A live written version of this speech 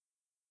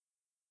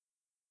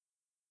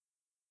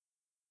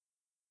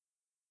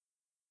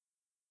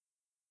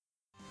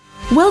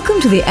Welcome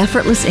to the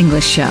Effortless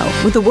English Show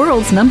with the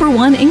world's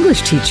 #1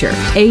 English teacher,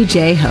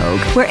 AJ Hogue,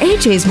 where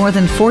AJ's more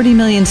than 40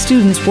 million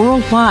students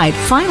worldwide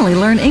finally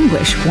learn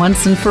English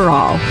once and for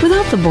all,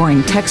 without the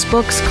boring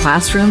textbooks,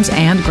 classrooms,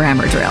 and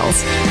grammar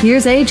drills.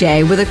 Here's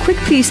AJ with a quick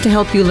piece to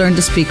help you learn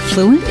to speak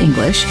fluent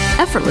English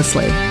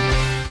effortlessly.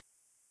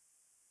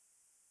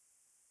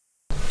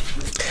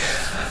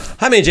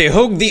 I'm AJ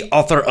Hogue, the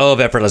author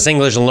of Effortless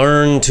English.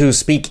 Learn to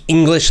speak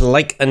English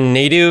like a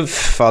native.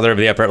 Father of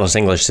the Effortless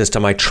English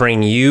system. I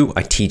train you.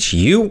 I teach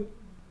you.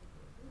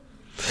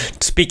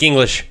 Speak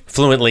English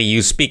fluently.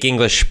 You speak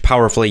English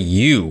powerfully.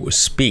 You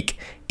speak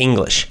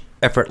English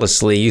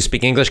effortlessly. You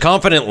speak English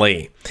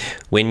confidently.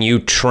 When you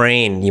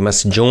train, you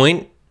must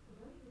join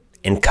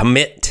and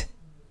commit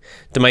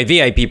to my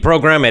VIP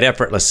program at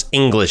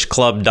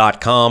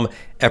effortlessenglishclub.com.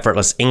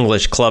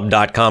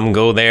 effortlessenglishclub.com.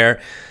 Go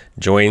there.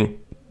 Join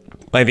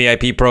my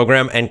VIP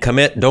program and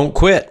commit. Don't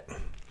quit.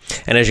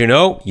 And as you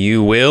know,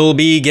 you will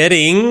be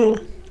getting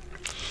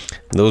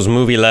those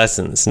movie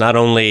lessons. Not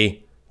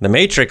only the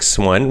Matrix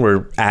one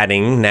we're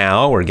adding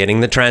now, we're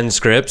getting the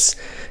transcripts.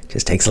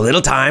 Just takes a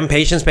little time,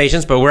 patience,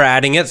 but we're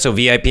adding it. So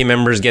VIP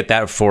members get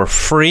that for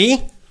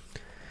free.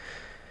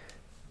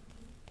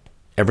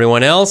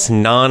 Everyone else,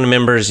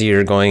 non-members,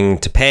 you're going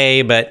to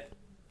pay, but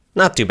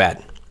not too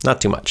bad. Not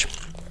too much.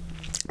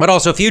 But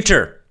also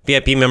future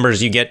VIP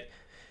members, you get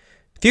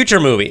future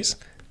movies.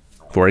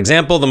 For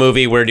example, the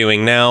movie we're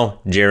doing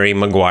now, Jerry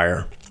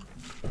Maguire.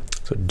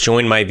 So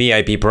join my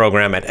VIP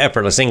program at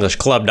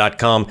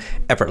effortlessenglishclub.com,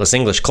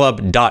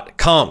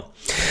 effortlessenglishclub.com.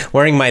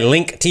 Wearing my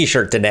Link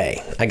t-shirt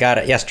today. I got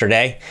it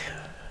yesterday.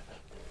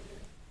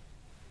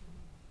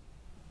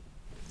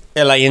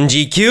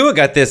 LINGQ. I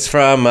got this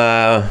from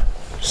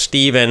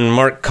Steve and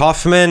Mark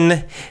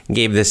Kaufman.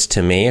 Gave this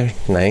to me.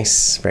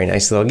 Nice, very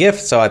nice little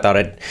gift. So I thought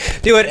I'd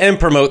do it and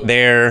promote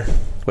their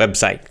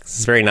website.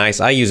 It's very nice.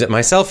 I use it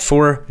myself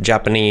for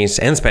Japanese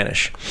and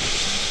Spanish.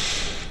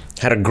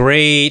 Had a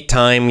great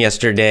time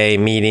yesterday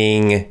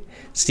meeting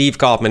Steve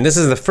Kaufman. This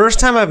is the first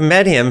time I've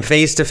met him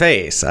face to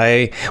face.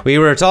 We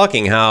were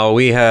talking how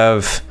we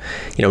have,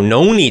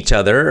 known each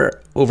other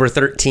over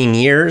 13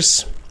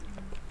 years,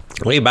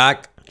 way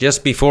back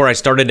just before I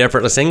started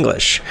Effortless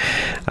English.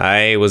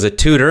 I was a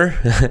tutor,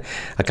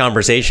 a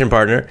conversation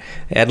partner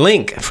at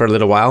Link for a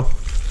little while.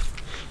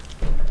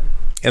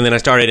 And then I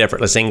started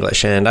Effortless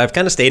English, and I've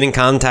kind of stayed in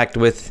contact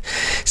with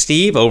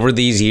Steve over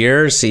these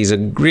years. He's a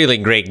really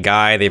great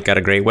guy. They've got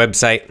a great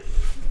website.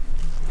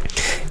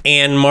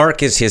 And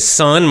Mark is his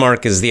son.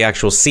 Mark is the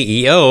actual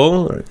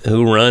CEO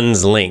who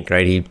runs Link,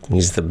 right?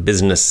 He's the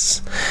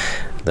business,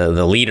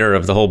 the leader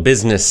of the whole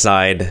business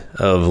side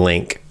of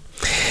Link.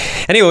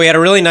 Anyway, we had a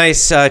really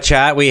nice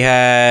chat. We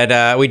did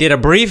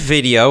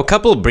a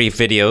couple of brief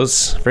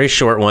videos, very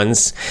short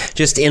ones,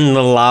 just in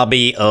the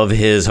lobby of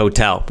his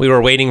hotel. We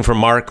were waiting for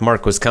Mark.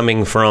 Mark was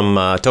coming from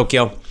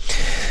Tokyo.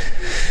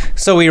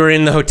 So we were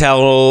in the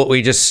hotel.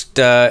 We just,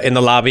 in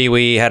the lobby,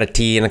 we had a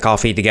tea and a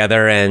coffee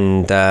together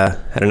and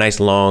had a nice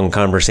long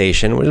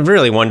conversation. It was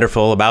really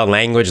wonderful about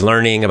language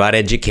learning, about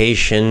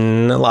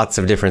education, lots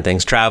of different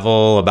things,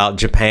 travel, about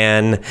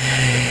Japan.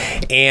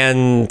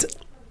 And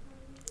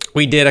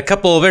we did a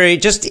couple of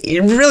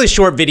really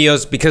short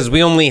videos because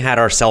we only had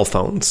our cell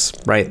phones,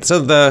 right?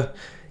 So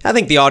I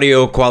think the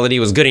audio quality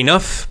was good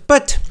enough,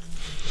 but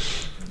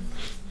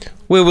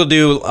we will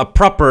do a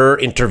proper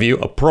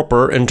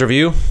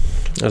interview,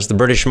 as the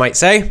British might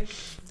say.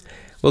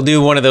 We'll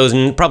do one of those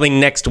probably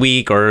next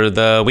week or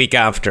the week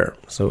after.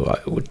 So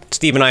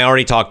Steve and I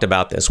already talked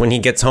about this. When he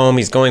gets home,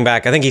 he's going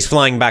back. I think he's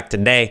flying back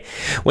today.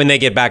 When they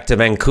get back to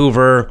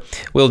Vancouver,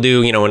 we'll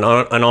do, an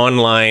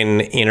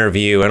online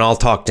interview, and I'll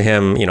talk to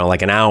him,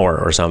 like an hour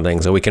or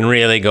something. So we can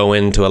really go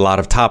into a lot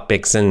of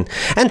topics and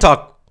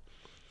talk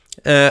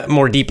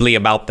more deeply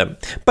about them.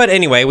 But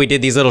anyway, we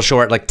did these little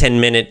short,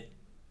 10-minute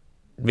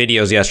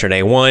videos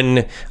yesterday.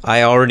 One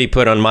I already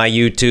put on my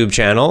YouTube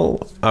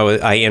channel.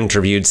 I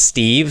interviewed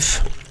Steve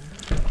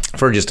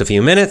for just a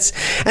few minutes,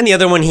 and the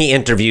other one he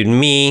interviewed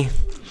me,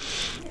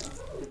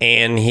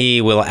 and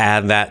he will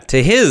add that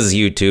to his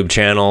YouTube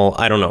channel.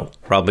 I don't know,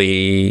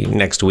 probably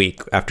next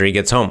week after he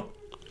gets home.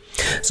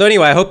 So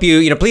anyway, I hope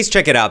you please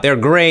check it out. They're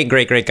great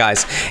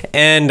guys.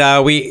 And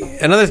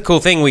another cool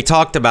thing we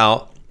talked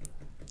about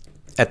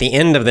at the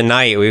end of the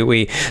night,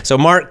 so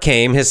Mark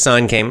came, his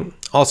son came.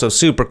 Also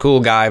super cool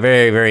guy,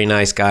 very, very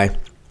nice guy,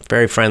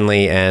 very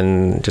friendly,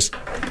 and just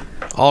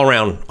all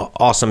around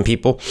awesome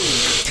people.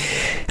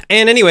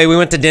 And anyway, we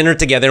went to dinner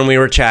together and we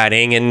were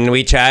chatting, and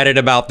we chatted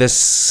about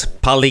this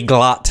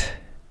polyglot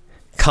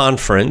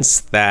conference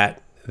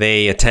that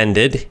they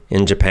attended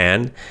in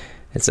Japan.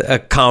 It's a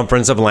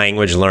conference of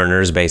language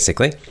learners,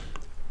 basically.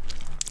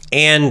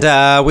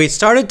 And we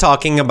started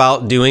talking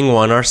about doing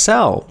one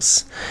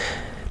ourselves.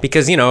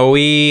 Because,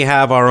 we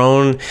have our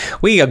own,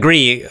 we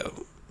agree,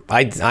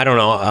 I don't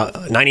know,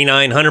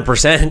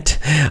 100%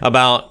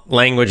 about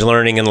language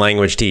learning and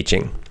language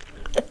teaching.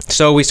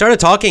 So we started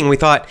talking. We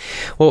thought,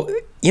 well,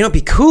 it'd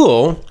be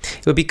cool.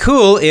 It would be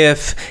cool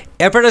if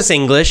Effortless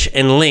English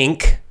and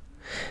Link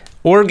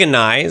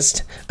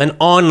organized an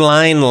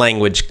online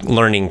language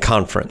learning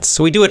conference.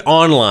 So we do it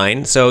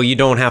online, so you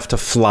don't have to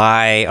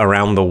fly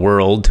around the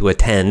world to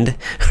attend,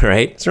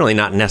 right? It's really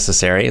not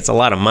necessary. It's a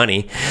lot of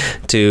money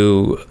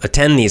to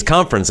attend these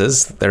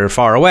conferences. They're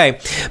far away,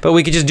 but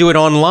we could just do it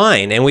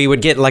online, and we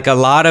would get like a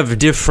lot of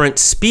different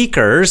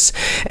speakers,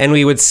 and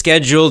we would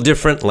schedule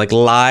different like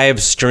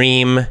live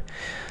stream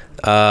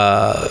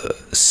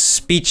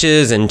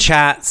speeches and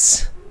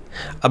chats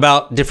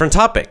about different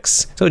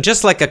topics. So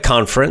just like a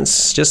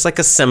conference, just like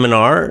a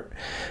seminar,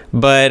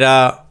 but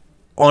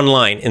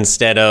online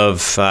instead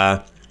of,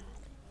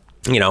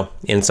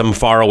 in some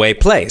faraway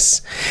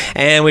place.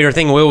 And we were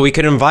thinking, well, we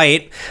could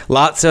invite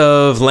lots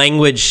of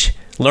language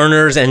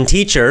learners and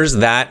teachers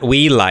that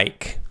we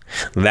like,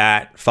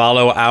 that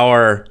follow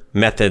our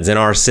methods in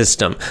our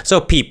system.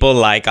 So people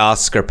like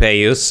Oscar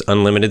Payus,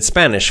 Unlimited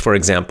Spanish, for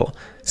example.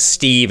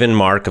 Steve and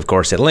Mark, of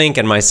course, at Link,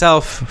 and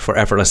myself for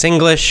Effortless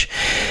English.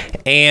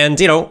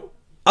 And,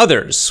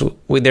 others.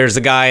 There's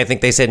a guy, I think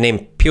they said,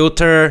 named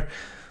Piotr,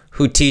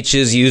 who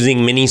teaches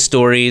using mini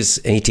stories,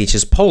 and he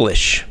teaches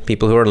Polish,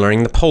 people who are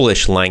learning the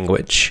Polish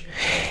language.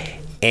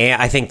 And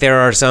I think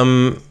there are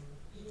some,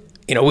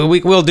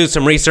 we'll do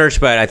some research,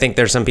 but I think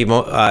there's some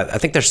people, I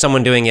think there's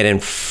someone doing it in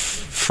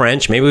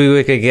French. Maybe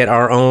we could get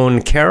our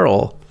own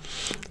Carol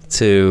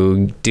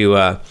to do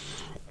a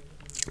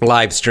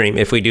live stream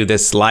if we do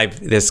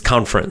this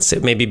conference.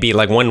 It maybe be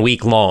like 1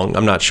 week long.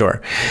 I'm not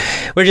sure.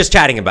 We're just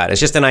chatting about it.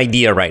 It's just an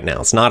idea right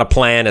now. It's not a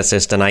plan. It's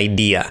just an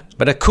idea,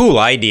 but a cool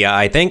idea,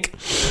 I think.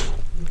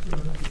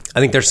 I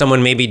think there's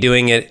someone maybe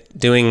doing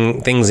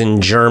things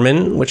in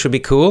German, which would be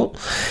cool.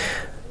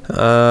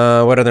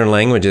 What other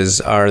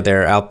languages are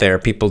there out there?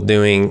 People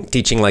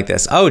teaching like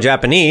this? Oh,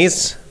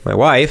 Japanese. My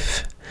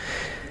wife.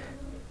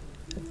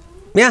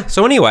 Yeah.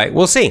 So anyway,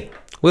 we'll see.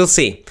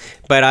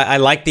 But I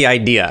like the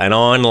idea, an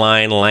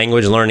online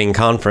language learning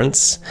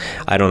conference.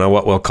 I don't know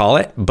what we'll call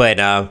it, but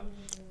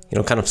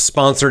kind of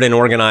sponsored and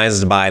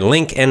organized by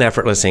Link and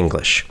Effortless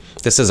English.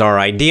 This is our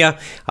idea.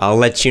 I'll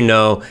let you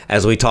know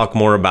as we talk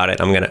more about it.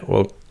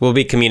 We'll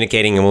be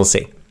communicating, and we'll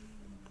see.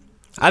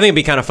 I think it'd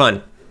be kind of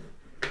fun.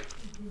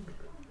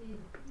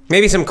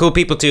 Maybe some cool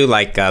people too,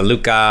 like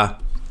Luca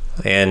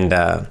and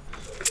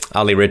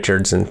Ollie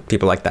Richards and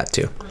people like that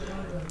too.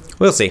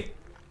 We'll see.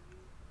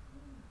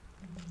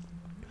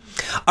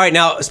 All right,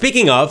 now,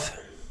 speaking of,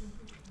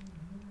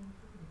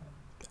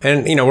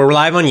 and, we're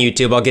live on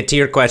YouTube. I'll get to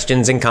your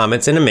questions and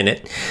comments in a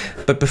minute.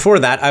 But before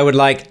that, I would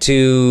like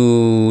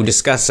to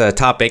discuss a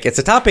topic. It's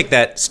a topic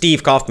that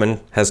Steve Kaufman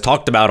has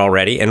talked about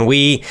already. And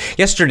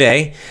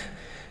yesterday,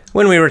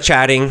 when we were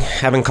chatting,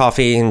 having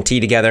coffee and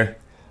tea together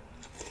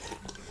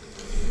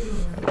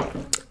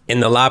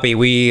in the lobby,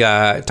 we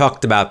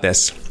talked about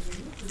this.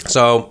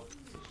 So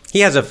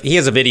he has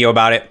a video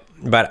about it,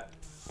 but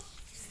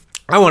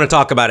I want to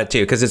talk about it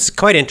too, because it's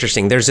quite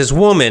interesting. There's this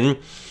woman,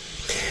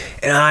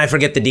 and I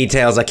forget the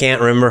details. I can't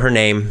remember her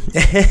name.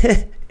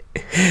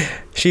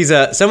 She's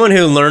someone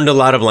who learned a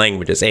lot of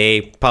languages,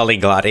 a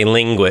polyglot, a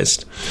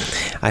linguist.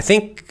 I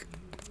think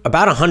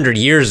about 100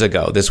 years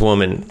ago, this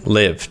woman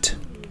lived.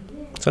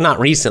 So not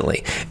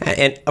recently.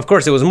 And of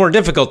course, it was more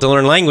difficult to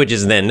learn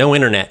languages then, no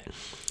internet.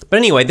 But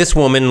anyway, this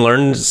woman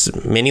learns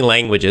many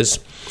languages.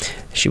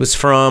 She was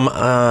from,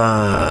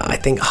 I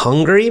think,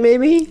 Hungary,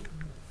 maybe?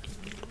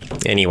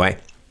 Anyway,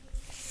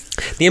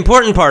 the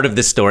important part of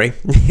this story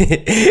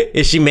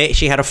is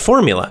she had a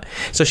formula.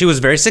 So she was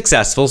a very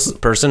successful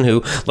person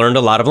who learned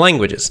a lot of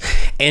languages.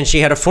 And she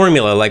had a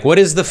formula, like, what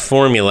is the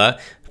formula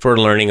for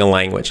learning a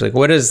language? Like,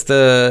 what is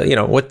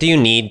what do you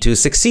need to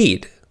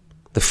succeed?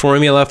 The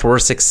formula for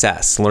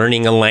success,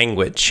 learning a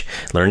language,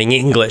 learning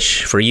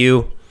English for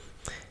you,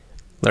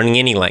 learning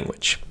any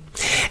language.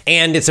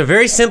 And it's a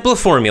very simple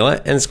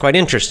formula, and it's quite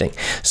interesting.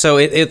 So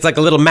it's like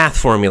a little math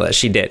formula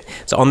she did.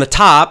 So on the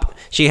top,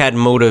 she had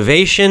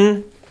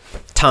motivation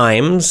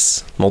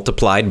times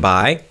multiplied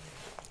by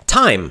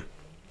time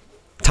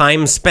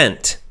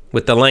spent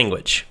with the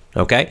language,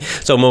 okay?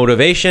 So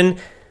motivation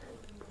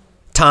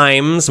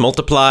times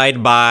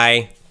multiplied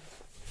by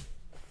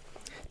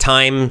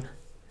time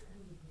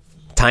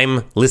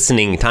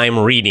listening, time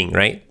reading,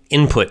 right?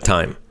 Input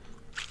time.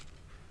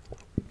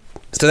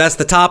 So that's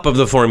the top of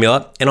the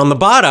formula. And on the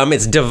bottom,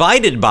 it's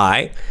divided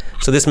by,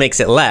 so this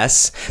makes it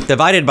less,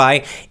 divided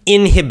by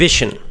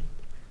inhibition.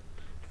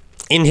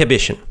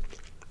 Inhibition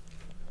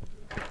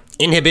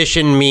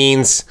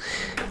means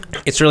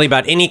it's really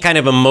about any kind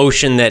of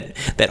emotion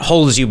that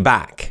holds you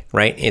back,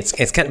 right? It's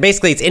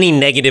basically it's any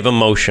negative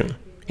emotion,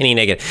 any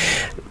negative.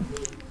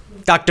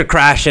 Dr.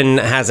 Krashen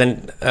has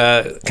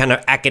a kind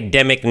of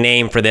academic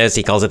name for this.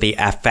 He calls it the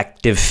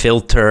affective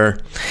filter.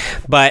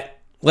 But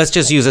let's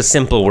just use a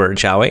simple word,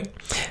 shall we?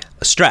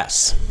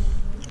 Stress.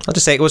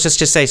 Let's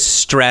just say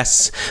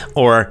stress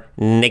or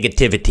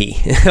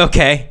negativity,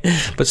 okay?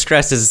 But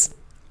stress is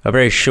a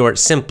very short,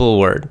 simple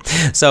word.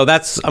 So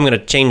I'm going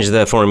to change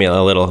the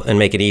formula a little and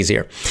make it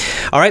easier.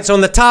 All right, so on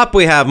the top,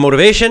 we have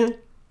motivation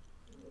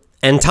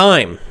and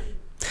time.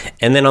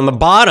 And then on the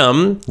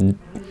bottom,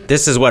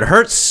 this is what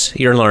hurts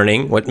your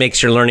learning, what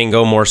makes your learning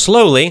go more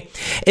slowly,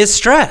 is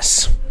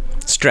stress.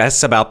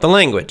 Stress about the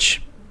language.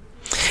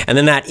 And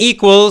then that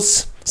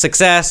equals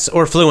success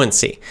or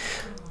fluency.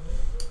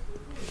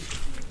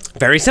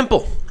 Very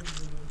simple.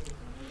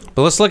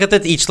 But let's look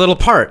at each little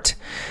part.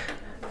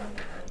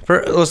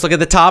 Let's look at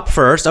the top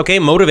first. Okay,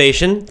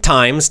 motivation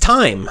times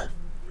time,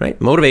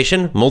 right?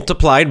 Motivation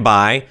multiplied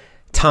by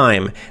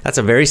time. That's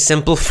a very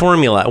simple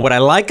formula. What I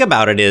like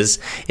about it is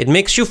it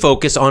makes you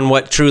focus on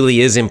what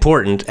truly is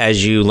important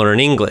as you learn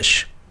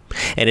English.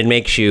 And it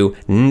makes you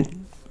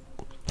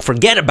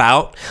forget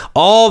about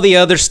all the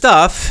other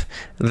stuff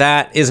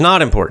that is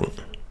not important.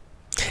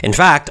 In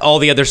fact, all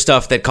the other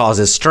stuff that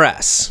causes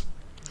stress,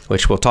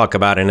 which we'll talk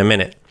about in a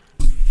minute.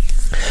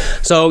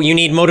 So you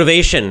need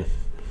motivation.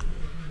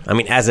 I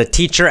mean, as a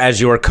teacher,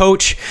 as your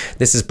coach,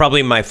 this is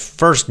probably my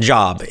first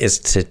job, is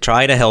to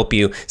try to help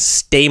you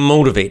stay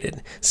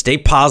motivated, stay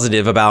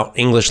positive about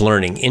English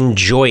learning,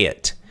 enjoy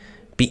it,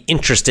 be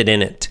interested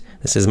in it.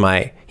 This is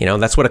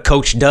that's what a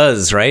coach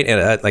does,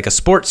 right? Like a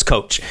sports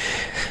coach.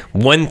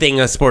 One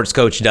thing a sports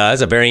coach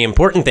does, a very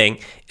important thing,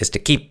 is to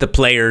keep the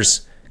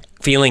players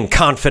feeling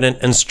confident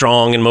and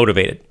strong and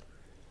motivated.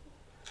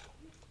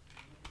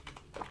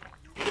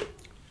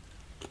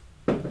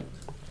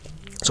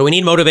 So we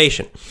need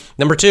motivation.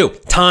 Number 2,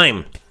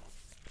 time.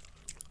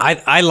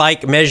 I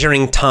like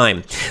measuring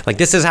time. Like,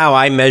 this is how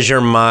I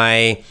measure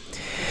my...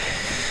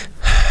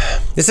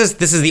 This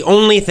is the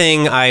only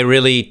thing I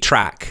really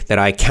track, that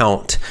I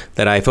count,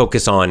 that I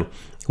focus on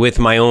with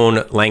my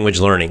own language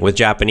learning, with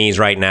Japanese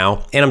right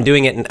now. And I'm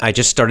doing it, and I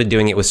just started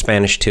doing it with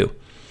Spanish too.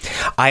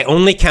 I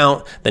only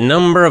count the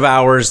number of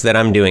hours that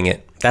I'm doing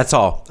it. That's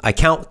all. I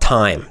count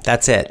time.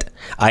 That's it.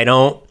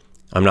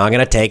 I'm not going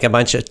to take a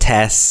bunch of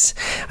tests.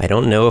 I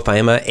don't know if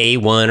I'm a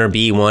A1 or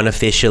B1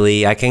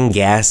 officially. I can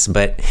guess,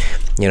 but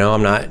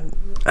I'm not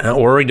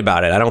worried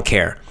about it. I don't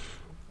care.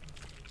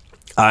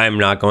 I'm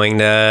not going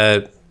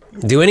to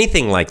do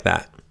anything like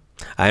that.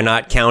 I'm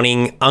not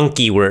counting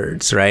Anki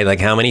words, right? Like,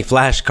 how many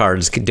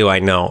flashcards do I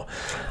know?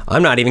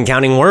 I'm not even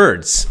counting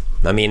words.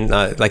 I mean,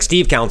 like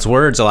Steve counts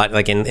words a lot.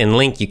 Like in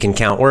Link, you can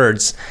count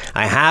words.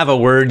 I have a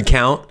word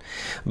count,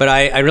 but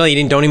I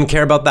really don't even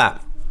care about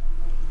that.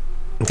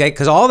 Okay,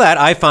 because all that,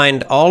 I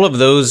find all of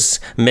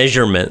those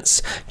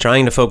measurements,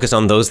 trying to focus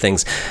on those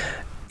things,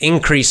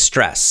 increase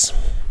stress.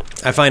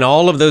 I find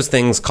all of those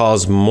things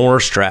cause more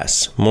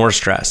stress, more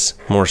stress,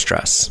 more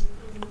stress.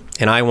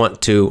 And I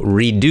want to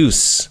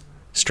reduce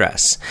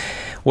stress.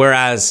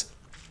 Whereas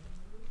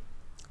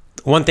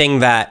one thing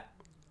that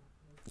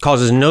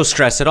causes no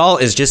stress at all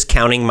is just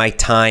counting my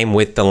time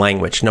with the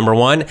language. Number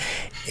 1,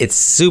 it's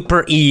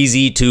super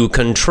easy to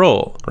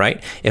control,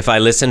 right? If I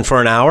listen for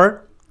an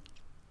hour,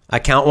 I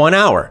count 1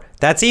 hour.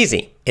 That's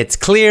easy. It's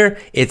clear.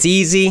 It's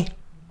easy.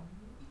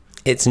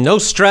 It's no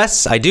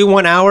stress. I do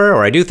 1 hour,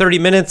 or I do 30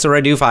 minutes, or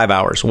I do 5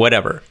 hours,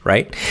 whatever,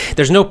 right?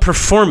 There's no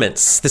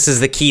performance. This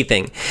is the key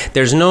thing.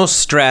 There's no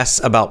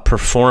stress about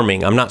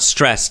performing. I'm not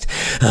stressed.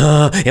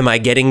 Am I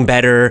getting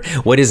better?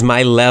 What is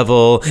my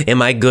level? Am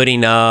I good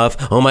enough?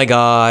 Oh my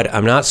God.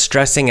 I'm not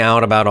stressing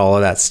out about all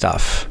of that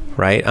stuff,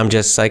 right? I'm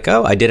just like,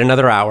 oh, I did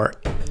another hour.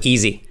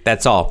 Easy.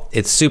 That's all.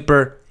 It's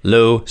super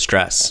low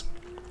stress.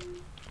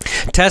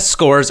 Test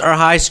scores are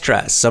high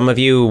stress. Some of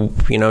you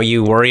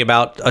worry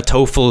about a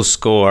TOEFL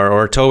score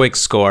or a TOEIC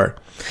score.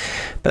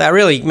 But that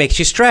really makes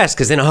you stressed,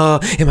 because then,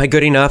 am I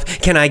good enough?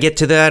 Can I get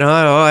to that?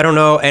 I don't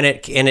know.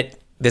 And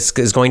this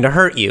is going to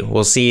hurt you.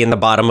 We'll see in the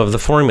bottom of the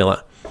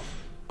formula.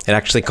 It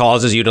actually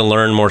causes you to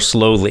learn more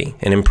slowly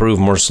and improve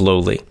more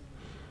slowly.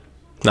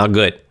 Not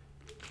good.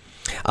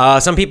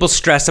 Some people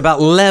stress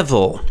about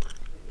level.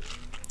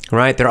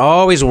 Right? They're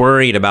always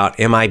worried about,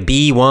 am I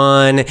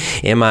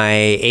B1? Am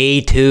I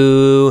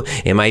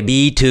A2? Am I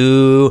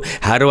B2?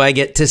 How do I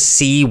get to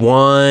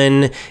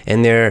C1?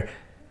 And they're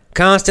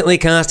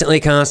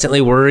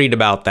constantly worried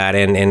about that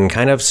and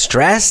kind of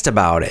stressed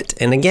about it.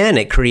 And again,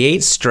 it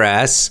creates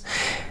stress.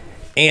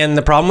 And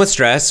the problem with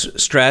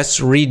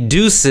stress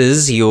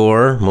reduces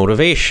your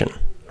motivation,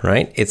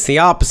 right? It's the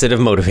opposite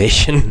of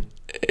motivation.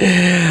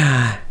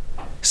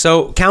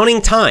 So counting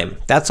time,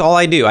 that's all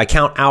I do. I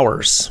count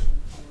hours.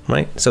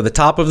 Right? So the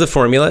top of the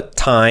formula,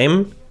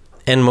 time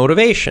and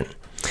motivation.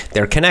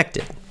 They're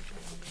connected.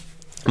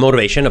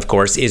 Motivation, of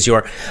course, is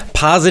your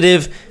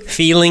positive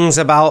feelings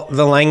about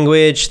the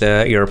language,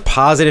 your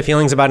positive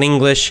feelings about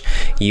English,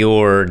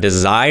 your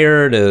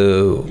desire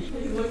to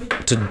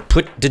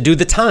do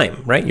the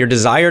time, right? Your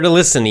desire to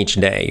listen each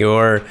day,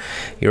 your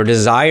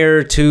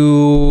desire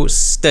to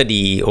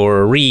study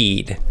or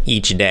read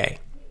each day.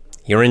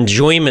 Your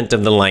enjoyment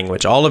of the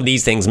language. All of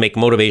these things make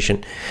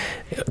motivation,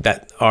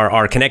 that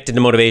are connected to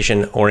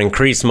motivation or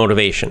increase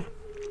motivation.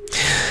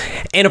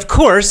 And of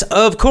course,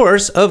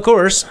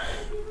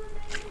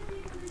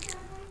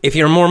 if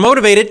you're more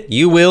motivated,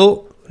 you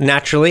will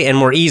naturally and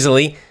more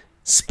easily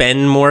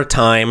spend more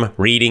time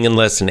reading and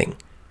listening.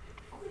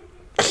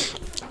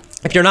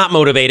 If you're not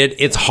motivated,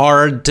 it's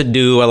hard to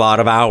do a lot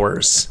of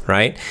hours,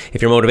 right?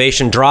 If your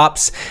motivation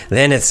drops,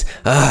 then it's,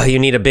 you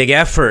need a big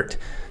effort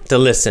to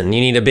listen.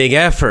 You need a big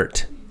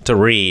effort to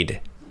read,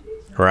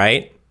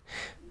 right?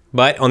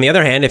 But on the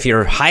other hand, if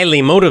you're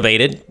highly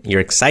motivated, you're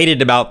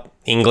excited about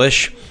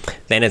English,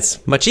 then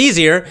it's much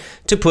easier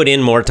to put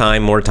in more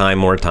time.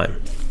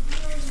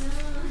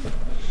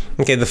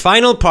 Okay, the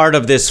final part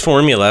of this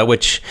formula,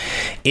 which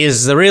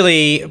is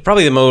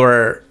probably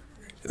the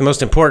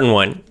most important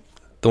one,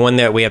 the one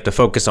that we have to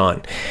focus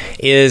on,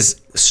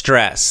 is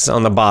stress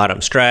on the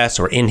bottom, stress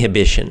or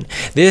inhibition.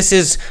 This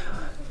is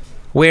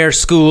where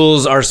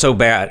schools are so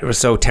bad or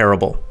so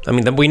terrible. I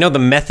mean, we know the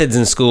methods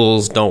in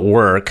schools don't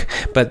work,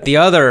 but the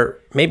other,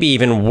 maybe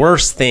even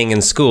worse thing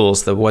in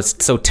schools,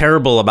 what's so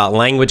terrible about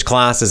language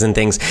classes and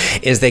things,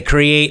 is they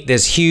create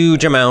this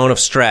huge amount of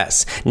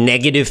stress,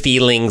 negative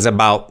feelings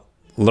about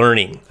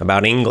learning,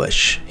 about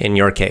English in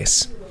your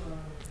case,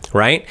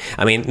 right?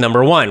 I mean,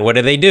 number one, what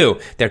do?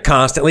 They're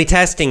constantly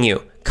testing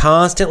you.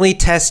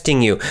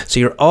 So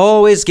you're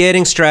always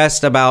getting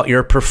stressed about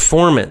your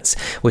performance,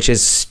 which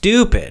is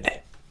stupid.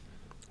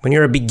 When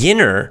you're a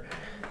beginner,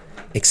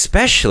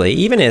 especially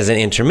even as an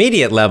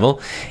intermediate level,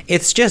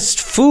 it's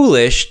just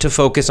foolish to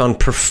focus on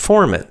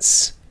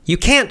performance. You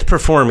can't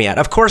perform yet.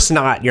 Of course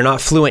not. You're not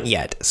fluent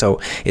yet.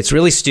 So it's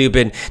really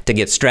stupid to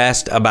get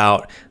stressed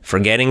about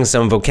forgetting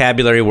some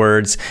vocabulary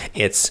words.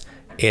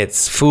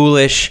 It's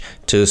foolish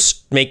to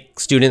make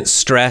students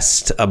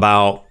stressed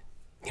about,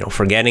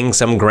 forgetting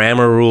some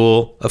grammar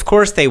rule. Of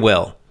course they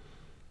will.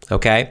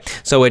 Okay?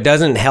 So it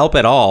doesn't help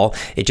at all.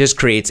 It just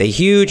creates a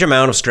huge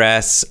amount of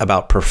stress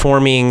about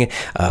performing,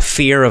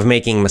 fear of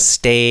making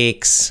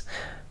mistakes,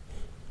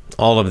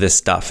 all of this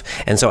stuff.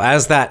 And so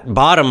as that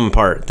bottom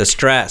part, the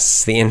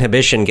stress, the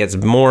inhibition gets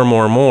more,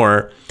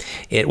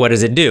 what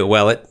does it do?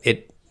 Well,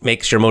 it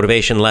makes your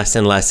motivation less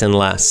and less and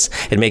less.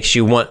 It makes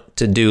you want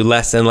to do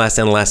less and less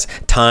and less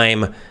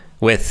time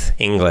with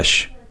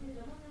English.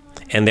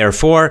 And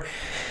therefore,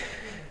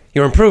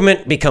 your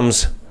improvement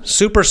becomes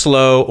super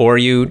slow, or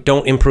you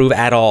don't improve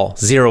at all.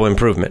 Zero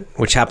improvement,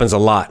 which happens a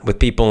lot with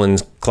people in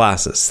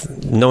classes.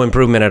 No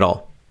improvement at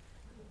all.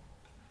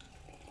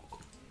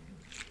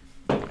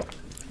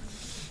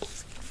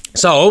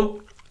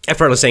 So,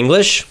 effortless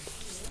English,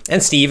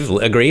 and Steve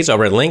agrees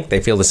over at Link, they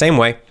feel the same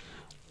way.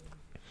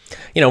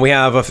 We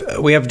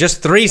have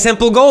just 3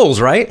 simple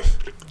goals, right?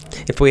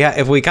 If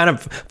we kind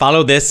of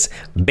follow this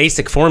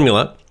basic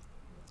formula,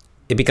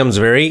 it becomes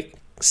very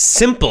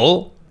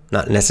simple,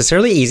 not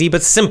necessarily easy,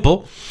 but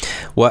simple,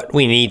 what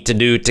we need to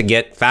do to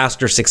get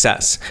faster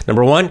success.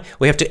 Number 1,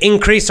 we have to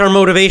increase our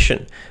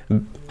motivation,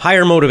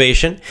 higher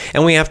motivation,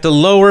 and we have to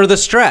lower the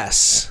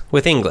stress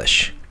with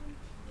English.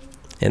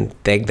 And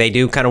they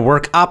do kind of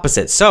work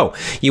opposite. So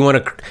you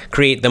want to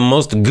create the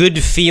most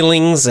good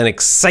feelings and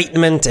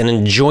excitement and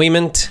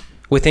enjoyment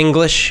with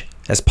English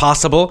as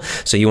possible.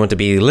 So you want to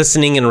be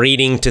listening and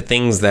reading to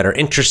things that are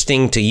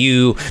interesting to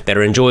you, that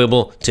are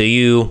enjoyable to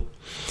you.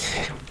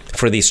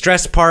 For the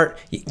stress part,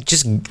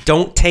 just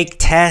don't take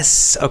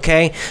tests,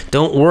 okay?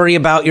 Don't worry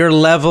about your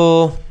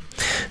level.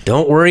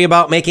 Don't worry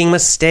about making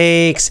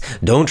mistakes.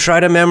 Don't try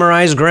to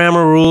memorize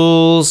grammar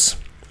rules.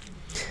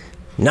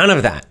 None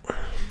of that.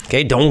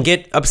 Okay, don't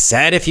get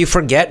upset if you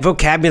forget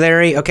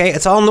vocabulary. Okay,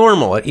 it's all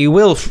normal.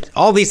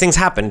 All these things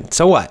happen.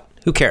 So what?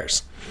 Who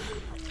cares?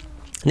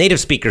 Native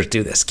speakers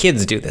do this.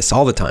 Kids do this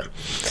all the time.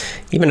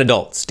 Even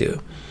adults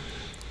do.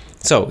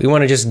 So you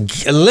want to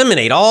just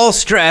eliminate all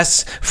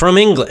stress from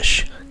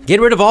English. Get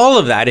rid of all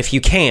of that if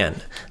you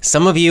can.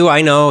 Some of you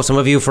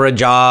for a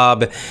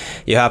job,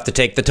 you have to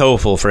take the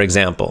TOEFL, for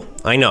example.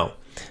 I know.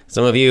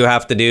 Some of you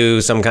have to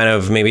do some kind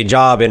of maybe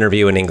job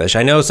interview in English.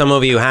 I know some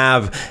of you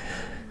have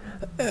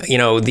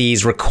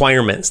these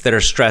requirements that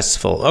are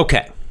stressful.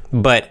 Okay,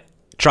 but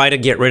try to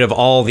get rid of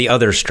all the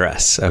other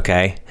stress,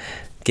 okay?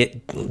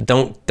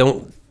 Don't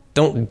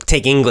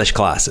take English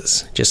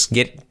classes. Just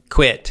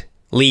quit,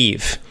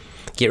 leave.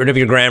 Get rid of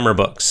your grammar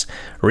books.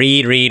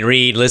 Read,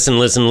 listen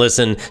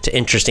to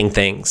interesting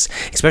things,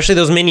 especially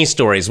those mini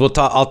stories.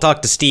 I'll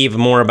talk to Steve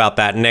more about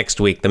that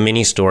next week, the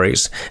mini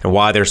stories and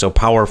why they're so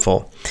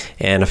powerful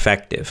and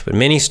effective. But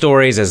mini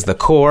stories as the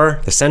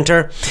core, the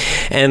center,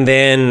 and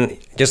then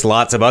just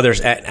lots of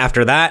others.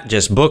 After that,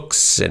 just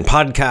books and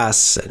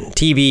podcasts and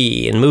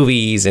TV and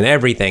movies and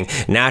everything.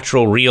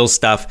 Natural, real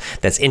stuff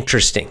that's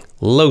interesting.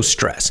 Low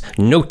stress,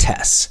 no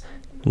tests,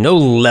 no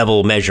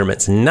level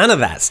measurements, none of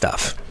that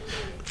stuff.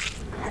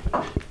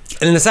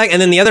 And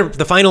then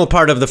the final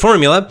part of the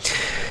formula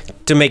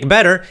to make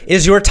better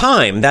is your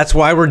time. That's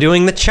why we're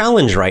doing the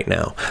challenge right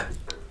now.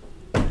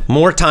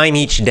 More time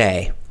each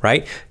day,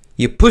 right?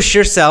 You push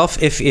yourself.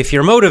 If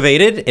you're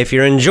motivated, if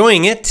you're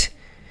enjoying it,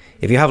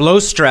 if you have low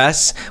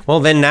stress,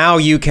 well, then now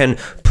you can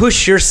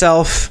push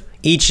yourself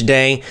each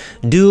day.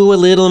 Do a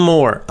little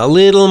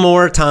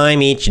more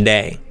time each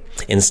day.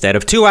 Instead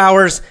of 2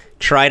 hours,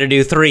 try to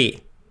do 3.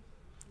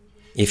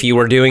 If you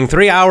were doing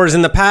 3 hours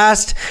in the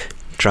past,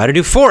 try to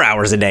do 4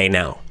 hours a day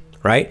now,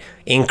 right?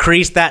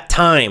 Increase that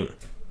time.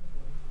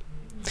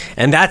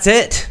 And that's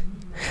it.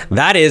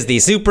 That is the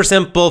super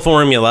simple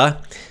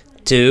formula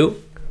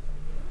to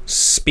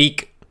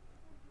speak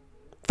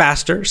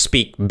faster,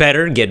 speak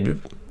better, get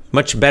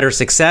much better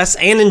success,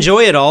 and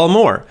enjoy it all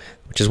more.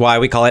 which is why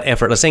we call it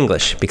effortless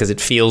English, because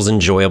it feels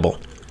enjoyable.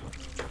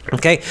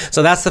 Okay,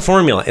 so that's the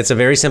formula. It's a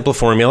very simple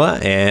formula,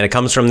 and it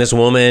comes from this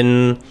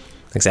woman.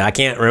 Like I said, I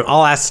can't remember.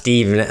 I'll ask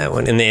Steve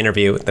in the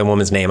interview the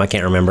woman's name. I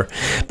can't remember.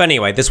 But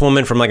anyway, this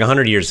woman from like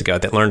 100 years ago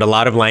that learned a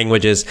lot of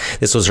languages.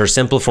 This was her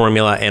simple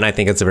formula, and I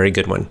think it's a very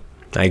good one.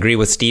 I agree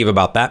with Steve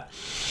about that.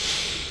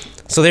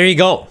 So there you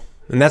go.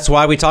 And that's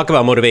why we talk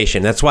about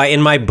motivation. That's why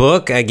in my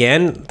book,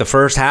 again, the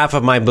first half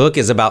of my book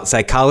is about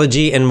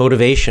psychology and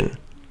motivation.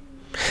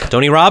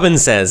 Tony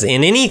Robbins says,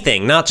 in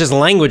anything, not just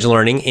language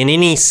learning, in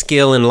any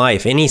skill in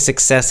life, any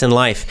success in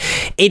life,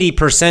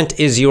 80%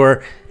 is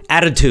your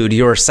attitude,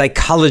 your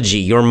psychology,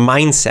 your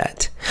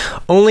mindset.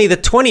 Only the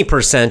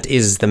 20%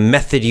 is the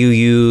method you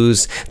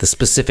use, the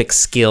specific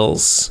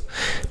skills.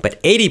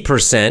 But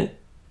 80%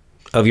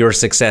 of your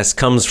success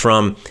comes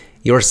from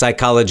your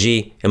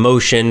psychology,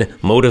 emotion,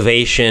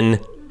 motivation,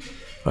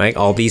 right?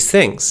 All these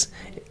things.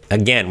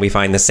 Again, we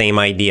find the same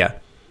idea.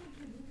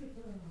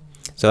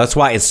 So that's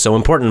why it's so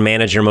important to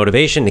manage your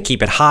motivation, to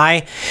keep it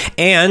high.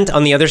 And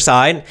on the other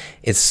side,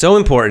 it's so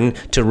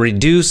important to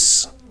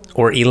reduce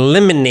or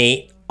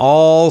eliminate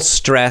all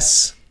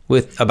stress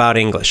about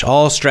English,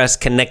 all stress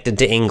connected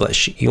to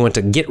English. You want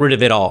to get rid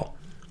of it all.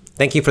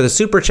 Thank you for the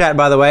super chat,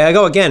 by the way. I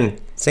go again,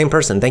 same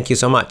person. Thank you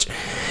so much.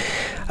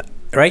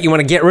 Right? You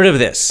want to get rid of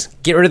this.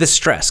 Get rid of the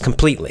stress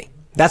completely.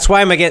 That's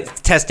why I'm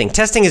against testing.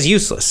 Testing is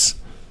useless,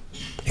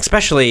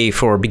 especially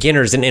for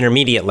beginners and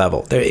intermediate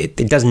level. It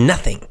does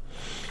nothing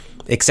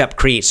except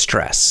create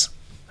stress.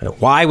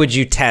 Why would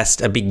you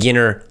test a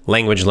beginner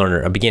language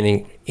learner, a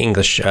beginning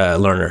English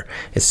learner?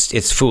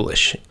 It's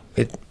foolish.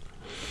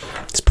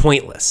 It's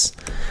pointless.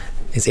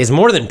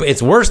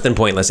 It's worse than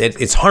pointless.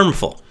 It's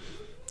harmful.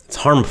 It's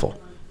harmful.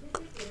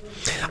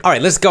 All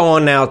right, let's go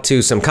on now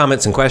to some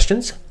comments and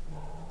questions.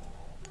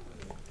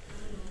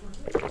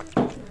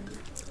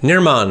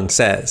 Nirman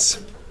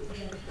says,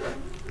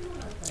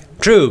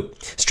 true.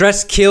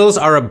 Stress kills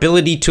our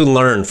ability to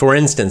learn. For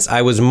instance,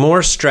 I was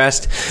more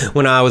stressed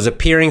when I was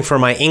appearing for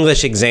my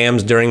English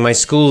exams during my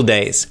school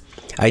days.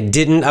 I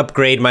didn't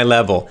upgrade my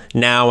level.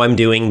 Now I'm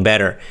doing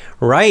better.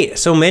 Right.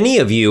 So many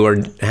of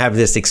you have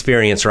this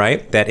experience,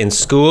 right? That in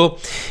school,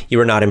 you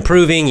were not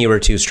improving. You were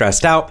too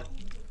stressed out.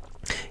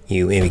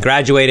 You maybe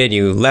graduated.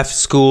 You left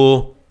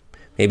school.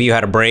 Maybe you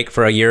had a break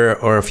for a year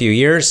or a few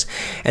years,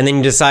 and then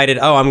you decided,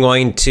 I'm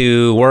going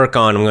to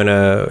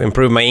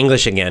improve my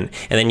English again.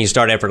 And then you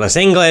start effortless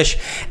English,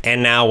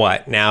 and now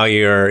what? Now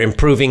you're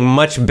improving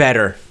much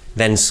better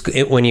than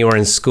when you were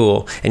in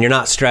school, and you're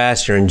not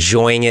stressed, you're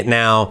enjoying it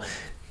now.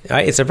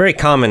 It's a very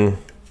common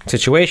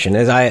situation.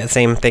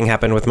 Same thing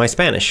happened with my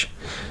Spanish.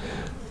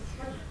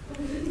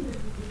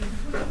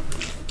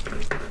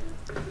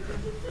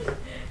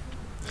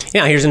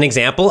 Yeah, here's an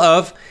example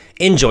of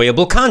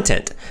enjoyable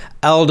content.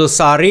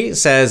 Aldosari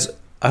says,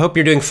 I hope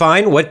you're doing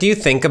fine. What do you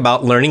think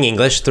about learning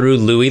English through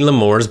Louis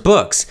L'Amour's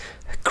books?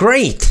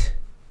 Great.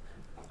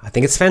 I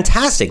think it's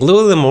fantastic.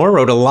 Louis L'Amour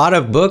wrote a lot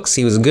of books.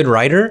 He was a good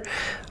writer.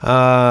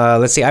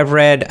 Let's see, I've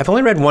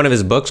only read one of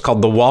his books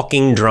called The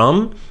Walking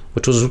Drum,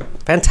 which was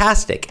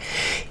fantastic.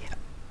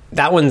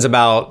 That one's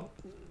about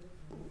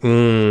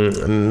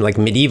like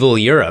medieval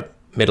Europe,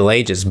 Middle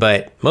Ages,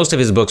 but most of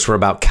his books were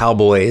about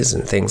cowboys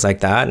and things like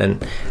that.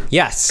 And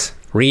yes,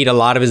 read a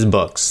lot of his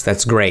books.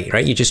 That's great,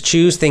 right? You just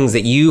choose things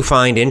that you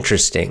find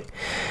interesting.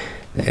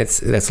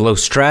 That's low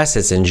stress.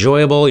 It's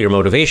enjoyable. Your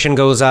motivation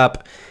goes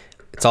up.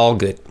 It's all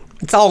good.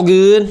 It's all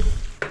good.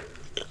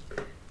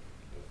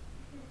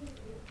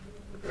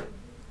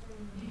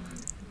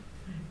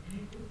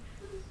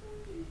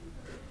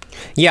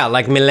 Yeah,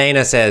 like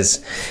Milena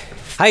says,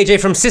 hi,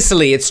 AJ from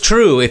Sicily. It's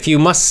true. If you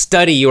must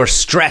study, you're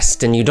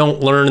stressed and you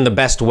don't learn in the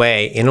best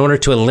way. In order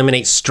to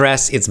eliminate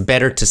stress, it's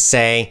better to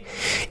say,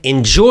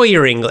 enjoy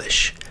your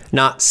English,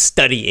 not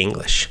study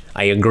English.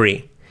 I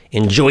agree.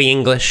 Enjoy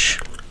English.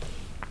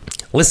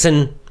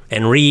 Listen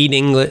and read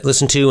English.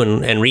 Listen to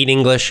and read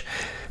English.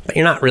 But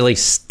you're not really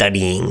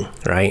studying,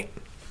 right?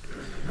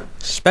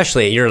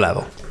 Especially at your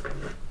level.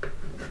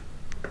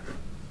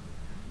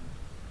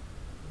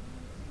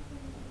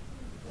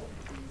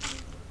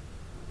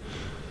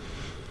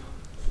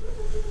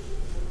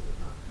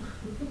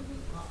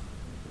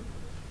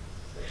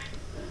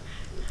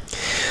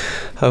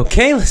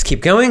 Okay, let's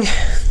keep going.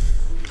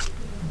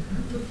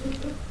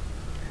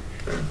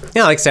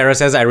 Yeah, like Sarah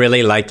says, I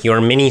really like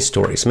your mini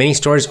stories. Mini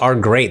stories are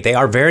great. They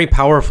are very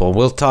powerful.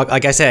 We'll talk,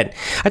 like I said,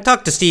 I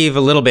talked to Steve a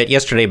little bit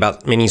yesterday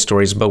about mini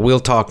stories, but we'll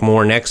talk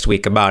more next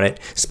week about it,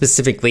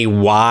 specifically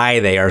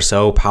why they are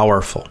so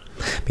powerful,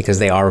 because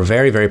they are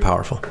very, very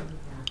powerful.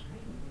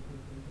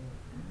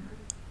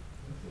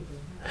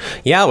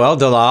 Yeah, well,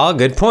 Dalal,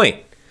 good point.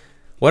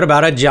 What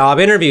about a job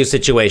interview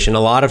situation? A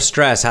lot of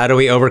stress. How do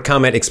we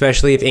overcome it,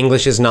 especially if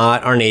English is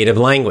not our native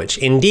language?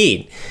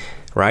 Indeed,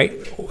 right?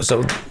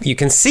 So you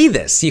can see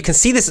this.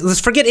 Let's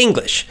forget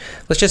English.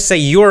 Let's just say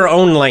your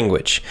own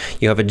language.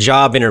 You have a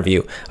job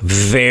interview,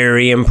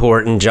 very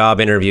important job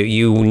interview.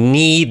 You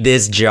need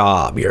this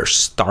job. You're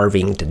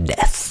starving to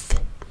death.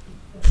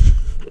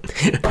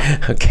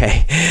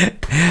 Okay.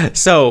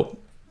 So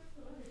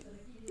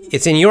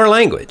it's in your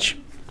language,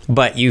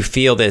 but you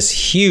feel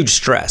this huge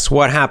stress.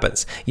 What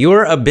happens?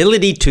 Your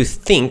ability to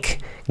think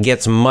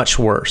gets much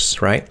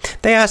worse, right?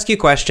 They ask you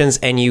questions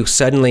and you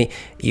suddenly,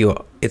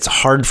 it's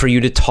hard for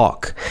you to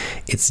talk.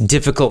 It's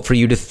difficult for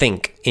you to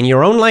think in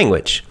your own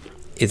language.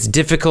 It's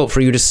difficult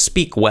for you to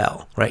speak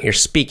well, right? Your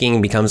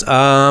speaking becomes,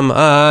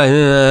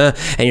 and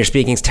your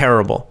speaking's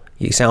terrible.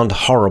 You sound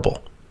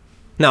horrible.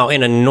 Now,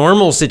 in a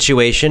normal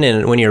situation,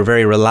 and when you're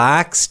very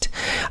relaxed,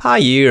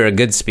 you're a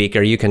good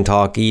speaker. You can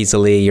talk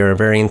easily. You're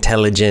very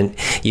intelligent.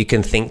 You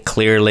can think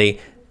clearly.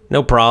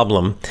 No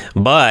problem.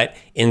 But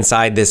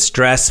inside this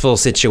stressful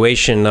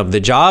situation of the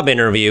job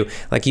interview,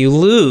 like you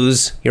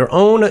lose your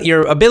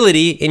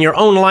ability in your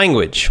own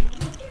language.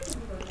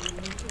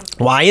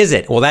 Why is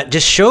it? Well, that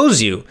just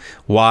shows you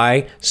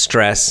why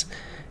stress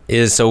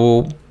is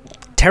so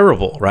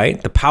terrible,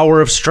 right? The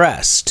power of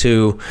stress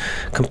to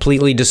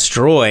completely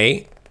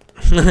destroy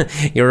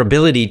your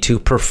ability to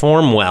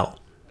perform well.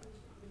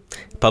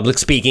 Public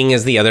speaking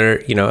is the other,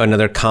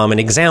 another common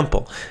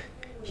example.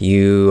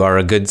 You are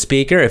a good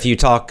speaker. If you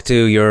talk to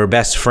your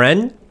best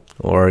friend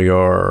or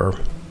your,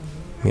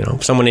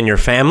 someone in your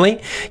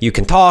family, you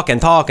can talk and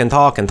talk and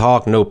talk and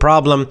talk, no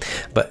problem,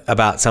 but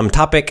about some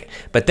topic.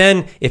 But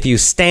then if you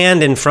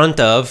stand in front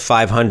of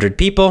 500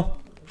 people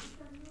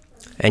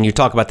and you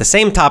talk about the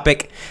same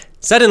topic,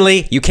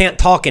 suddenly you can't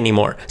talk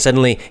anymore.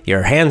 Suddenly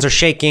your hands are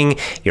shaking,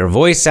 your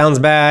voice sounds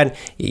bad,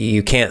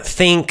 you can't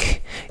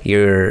think,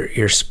 your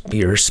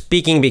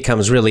speaking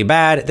becomes really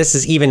bad. This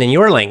is even in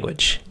your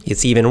language.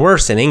 It's even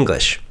worse in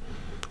English,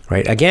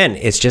 right? Again,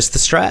 it's just the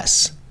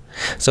stress.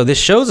 So this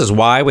shows us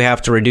why we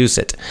have to reduce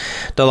it.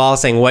 Dalal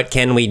is saying, what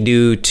can we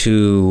do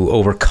to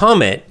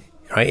overcome it?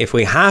 Right? If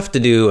we have to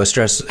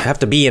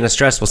be in a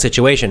stressful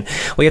situation,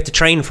 we have to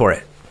train for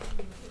it.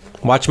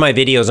 Watch my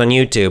videos on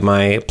YouTube,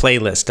 my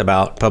playlist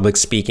about public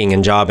speaking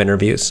and job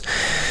interviews.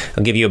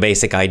 I'll give you a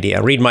basic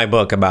idea. Read my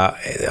book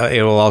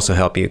it will also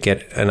help you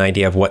get an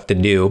idea of what to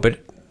do. But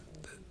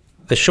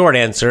the short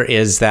answer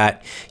is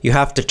that you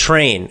have to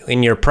train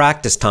in your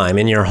practice time,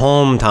 in your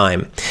home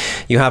time.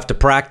 You have to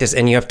practice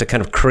and you have to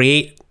kind of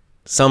create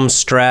some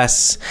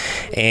stress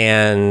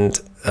and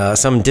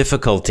some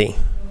difficulty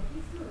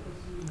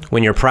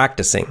when you're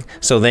practicing.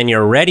 So then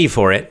you're ready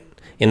for it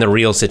in the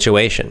real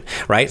situation,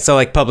 right? So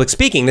like public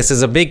speaking, this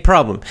is a big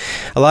problem.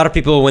 A lot of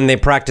people, when they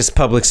practice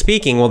public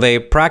speaking,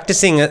 they're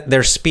practicing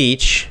their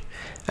speech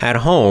at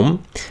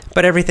home,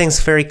 but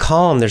everything's very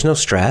calm. There's no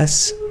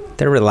stress.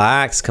 They're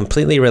relaxed,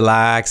 completely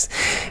relaxed,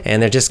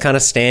 and they're just kind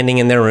of standing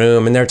in their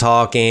room and they're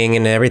talking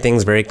and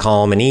everything's very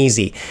calm and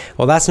easy.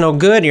 Well, that's no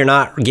good. You're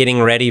not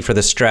getting ready for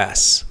the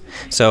stress.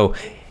 So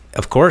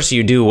of course,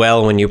 you do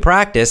well when you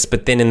practice,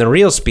 but then in the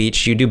real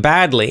speech, you do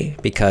badly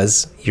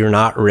because you're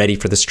not ready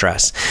for the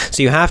stress.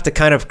 So you have to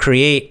kind of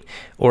create,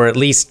 or at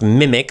least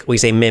mimic, we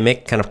say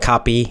mimic, kind of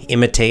copy,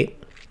 imitate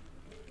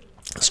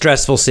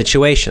stressful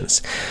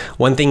situations.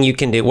 One thing you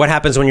can do, what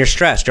happens when you're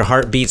stressed? Your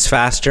heart beats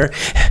faster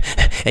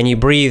and you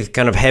breathe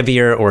kind of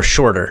heavier or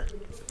shorter.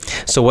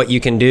 So what you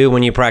can do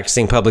when you're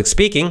practicing public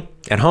speaking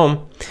at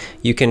home,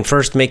 you can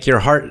first make your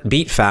heart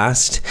beat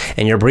fast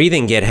and your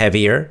breathing get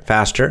heavier,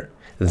 faster.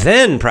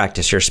 Then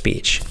practice your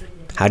speech.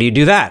 How do you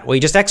do that? Well,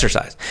 you just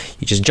exercise.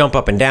 You just jump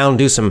up and down,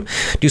 do some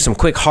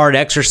quick hard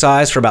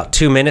exercise for about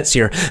 2 minutes.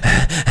 Your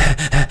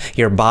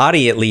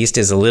body at least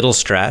is a little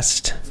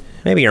stressed.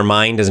 Maybe your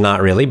mind is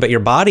not really, but your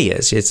body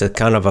is. It's a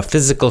kind of a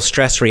physical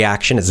stress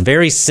reaction. It's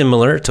very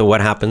similar to what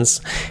happens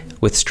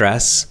with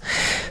stress.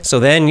 So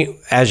then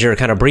as you're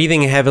kind of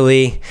breathing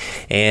heavily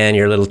and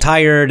you're a little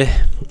tired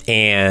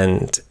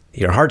and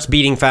your heart's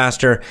beating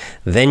faster,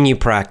 then you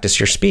practice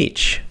your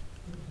speech.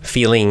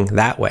 Feeling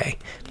that way.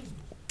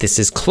 This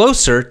is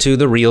closer to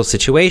the real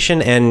situation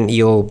and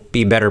you'll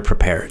be better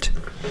prepared.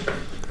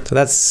 So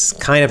that's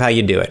kind of how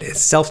you do it.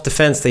 It's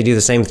self-defense. They do the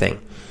same thing.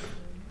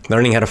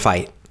 Learning how to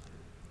fight.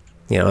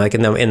 Like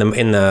in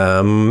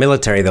the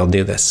military, they'll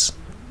do this.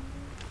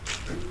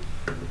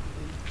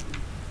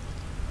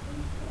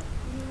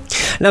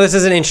 Now, this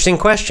is an interesting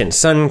question.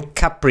 Sun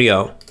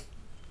Caprio.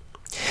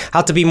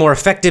 How to be more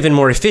effective and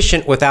more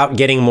efficient without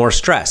getting more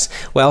stress?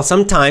 Well,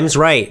 sometimes,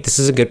 right, this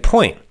is a good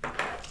point.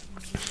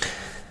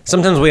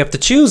 Sometimes we have to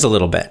choose a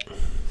little bit.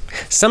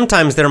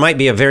 Sometimes there might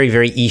be a very,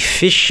 very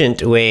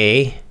efficient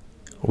way,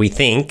 we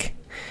think,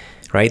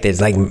 right?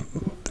 It's like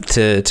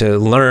to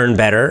learn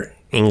better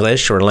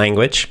English or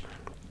language,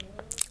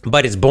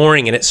 but it's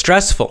boring and it's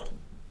stressful.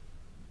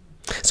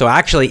 So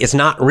actually, it's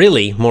not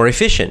really more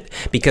efficient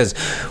because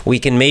we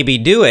can maybe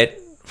do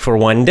it for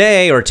 1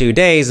 day or 2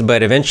 days,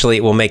 but eventually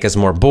it will make us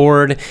more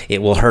bored.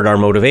 It will hurt our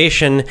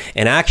motivation.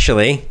 And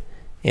actually,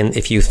 and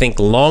if you think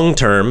long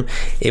term,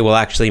 it will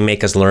actually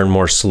make us learn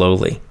more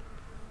slowly.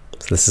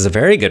 So this is a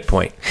very good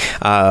point.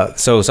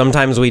 So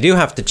sometimes we do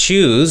have to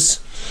choose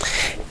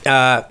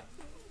and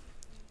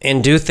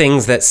do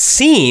things that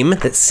seem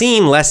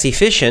less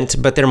efficient,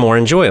 but they're more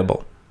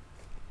enjoyable.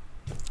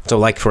 So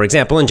like, for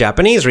example, in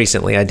Japanese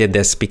recently, I did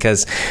this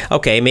because,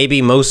 okay,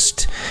 maybe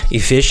most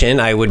efficient,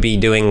 I would be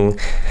doing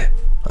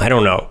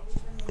Anki,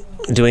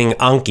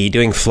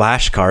 doing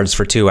flashcards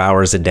for 2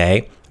 hours a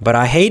day. but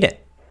I hate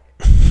it.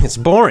 It's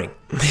boring,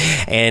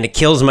 and it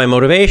kills my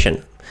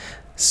motivation.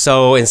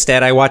 So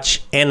instead, I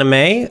watch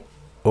anime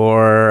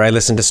or I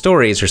listen to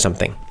stories or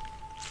something.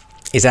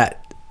 Is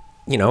that,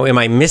 am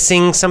I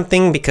missing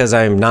something because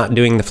I'm not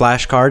doing the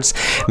flashcards?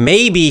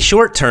 Maybe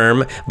short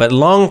term, but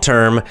long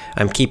term,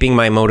 I'm keeping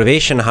my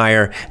motivation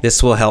higher.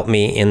 This will help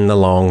me in the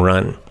long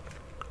run.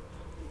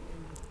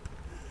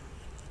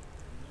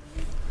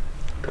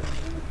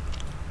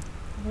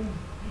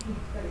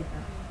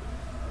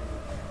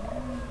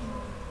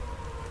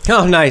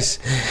 Oh, nice.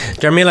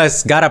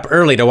 Jarmilas got up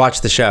early to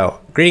watch the show.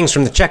 Greetings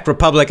from the Czech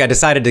Republic. I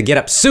decided to get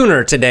up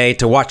sooner today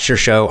to watch your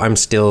show. I'm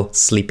still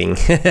sleeping.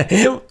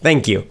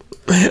 Thank you.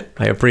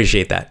 I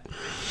appreciate that.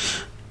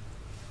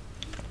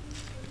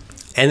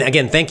 And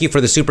again, thank you for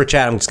the super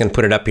chat. I'm just going to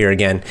put it up here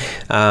again.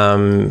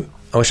 I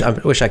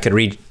wish I could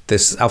read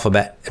this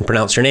alphabet and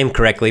pronounce your name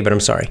correctly, but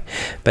I'm sorry.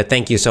 But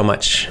thank you so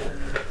much.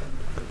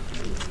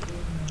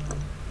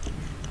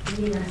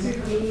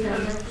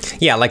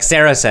 Yeah, like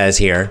Sarah says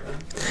here,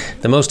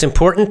 the most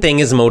important thing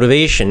is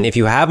motivation. If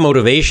you have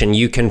motivation,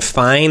 you can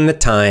find the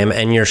time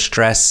and your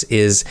stress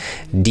is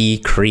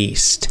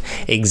decreased.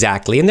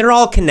 Exactly. And they're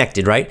all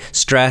connected, right?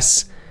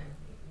 Stress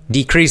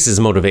decreases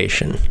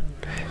motivation.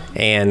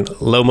 And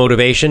low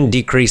motivation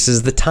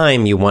decreases the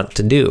time you want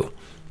to do.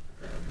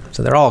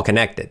 So they're all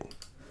connected.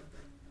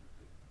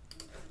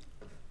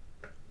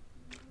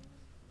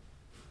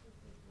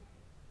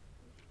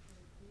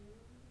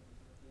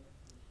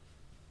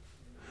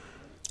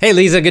 Hey,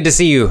 Lisa, good to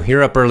see you.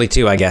 You're up early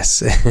too, I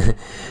guess.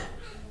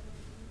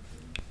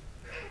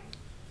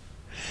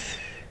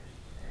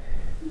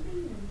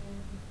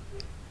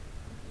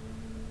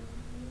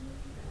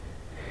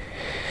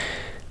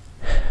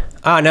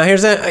 Now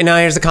here's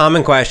a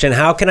common question.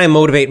 How can I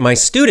motivate my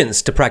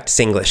students to practice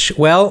English?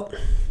 Well,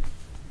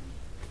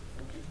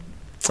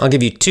 I'll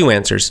give you two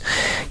answers.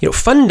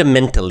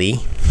 Fundamentally,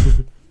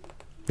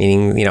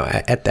 meaning,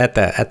 at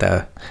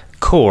the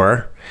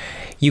core,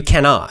 you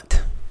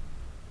cannot.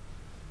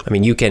 I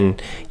mean, you can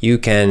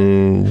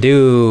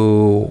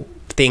do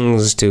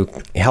things to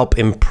help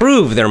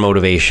improve their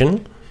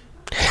motivation,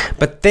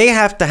 but they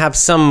have to have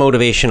some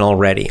motivation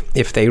already.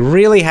 If they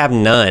really have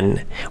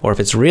none, or if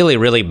it's really,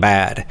 really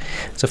bad.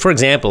 So, for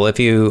example, if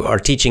you are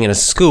teaching in a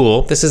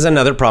school, this is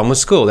another problem with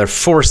school. They're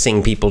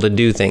forcing people to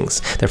do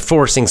things. They're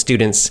forcing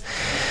students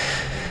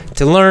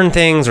to learn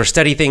things or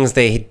study things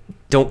they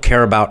don't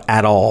care about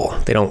at all.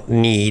 They don't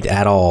need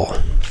at all.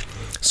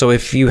 So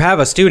if you have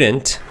a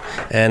student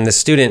and the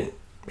student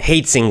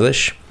hates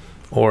English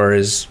or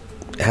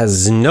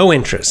has no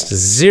interest,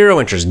 zero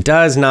interest,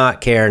 does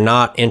not care,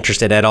 not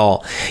interested at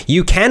all,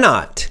 you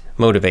cannot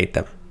motivate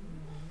them.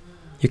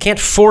 You can't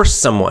force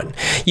someone.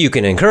 You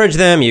can encourage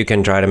them, you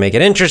can try to make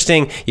it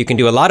interesting, you can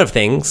do a lot of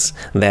things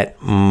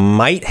that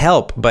might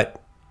help,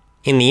 but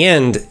in the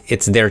end,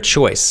 it's their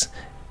choice.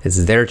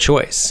 It's their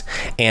choice.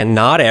 And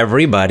not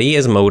everybody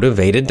is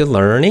motivated to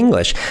learn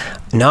English.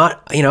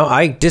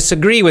 I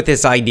disagree with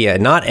this idea.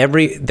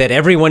 That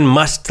everyone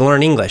must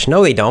learn English.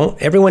 No, they don't.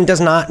 Everyone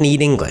does not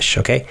need English,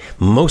 okay?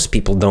 Most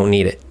people don't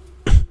need it.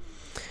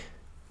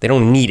 They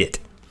don't need it.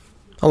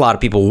 A lot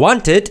of people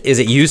want it. Is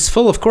it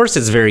useful? Of course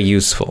it's very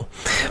useful.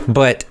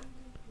 But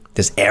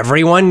does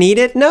everyone need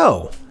it?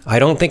 No. I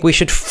don't think we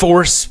should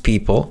force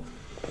people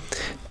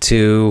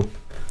to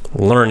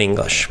learn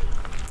English.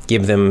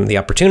 Give them the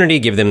opportunity,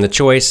 give them the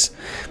choice,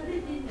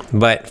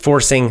 but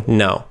forcing,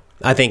 no.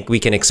 I think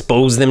we can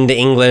expose them to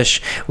English.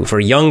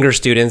 For younger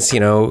students,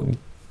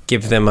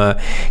 give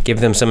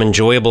them some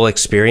enjoyable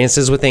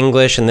experiences with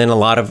English, and then a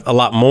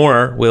lot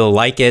more will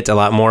like it, a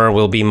lot more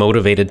will be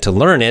motivated to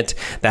learn it.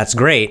 That's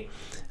great.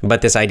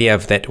 But this idea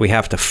of that we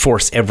have to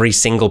force every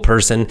single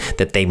person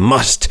that they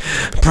must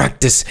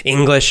practice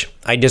English,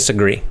 I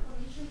disagree.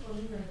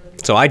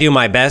 So I do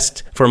my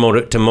best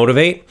to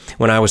motivate.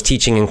 When I was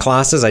teaching in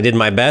classes, I did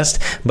my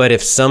best. But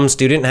if some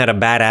student had a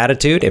bad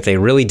attitude, if they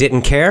really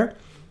didn't care,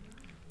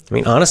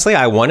 honestly,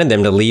 I wanted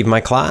them to leave my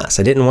class.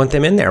 I didn't want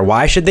them in there.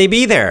 Why should they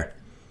be there?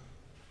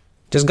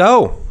 Just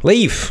go.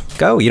 Leave.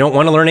 Go. You don't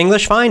want to learn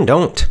English? Fine,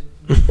 don't.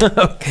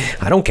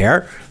 I don't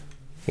care.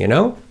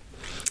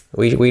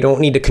 We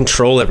don't need to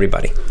control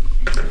everybody.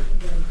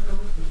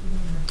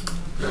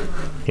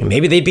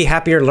 Maybe they'd be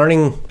happier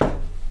learning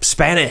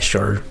Spanish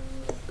or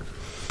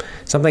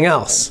something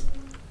else.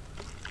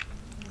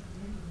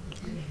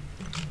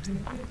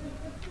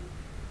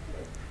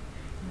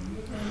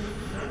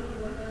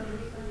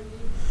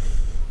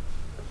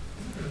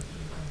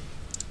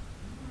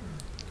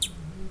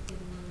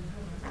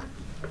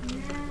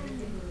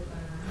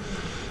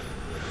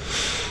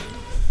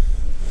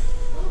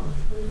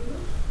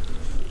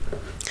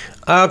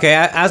 Okay,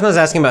 Asma's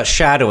asking about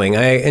shadowing.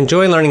 I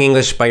enjoy learning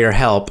English by your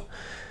help,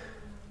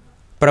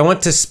 but I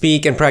want to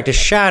speak and practice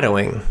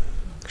shadowing.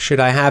 Should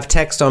I have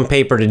text on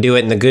paper to do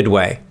it in the good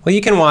way? Well,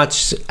 you can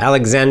watch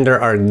Alexander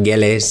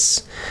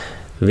Argeles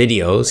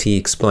videos. He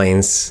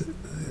explains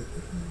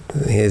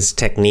his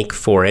technique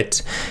for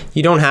it.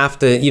 You don't have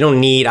to,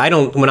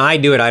 when I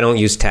do it, I don't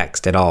use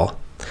text at all.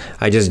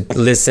 I just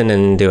listen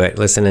and do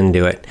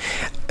it.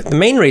 The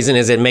main reason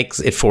is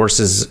it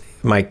forces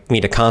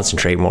me to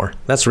concentrate more.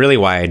 That's really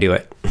why I do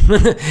it.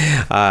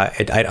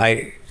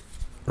 I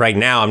right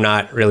now I'm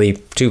not really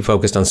too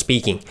focused on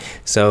speaking,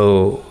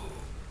 so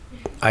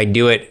I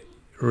do it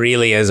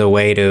really as a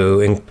way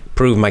to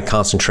improve my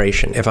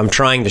concentration. If I'm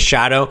trying to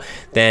shadow,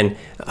 then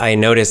I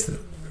notice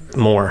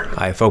more.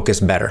 I focus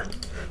better.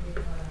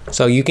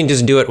 So you can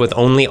just do it with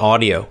only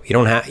audio.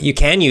 You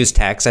can use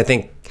text. I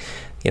think,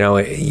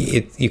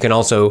 you can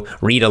also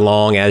read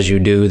along as you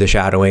do the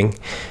shadowing.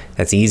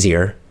 That's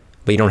easier,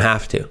 but you don't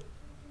have to.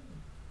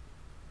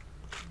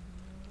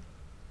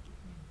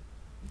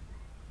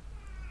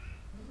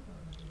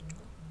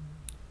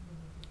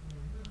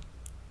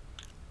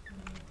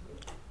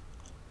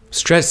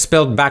 Stress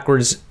spelled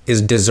backwards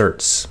is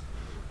desserts.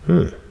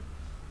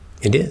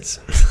 It is.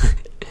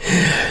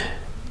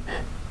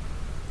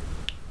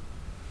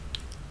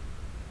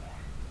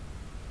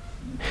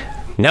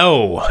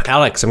 No,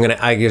 Alex,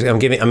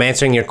 I'm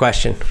answering your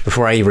question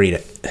before I read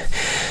it.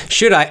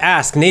 Should I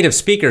ask native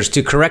speakers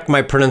to correct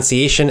my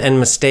pronunciation and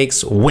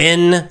mistakes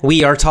when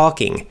we are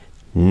talking?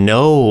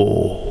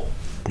 No.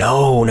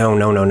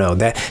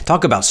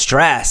 Talk about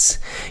stress.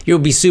 You'll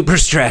be super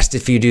stressed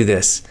if you do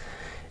this.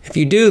 If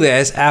you do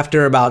this,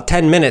 after about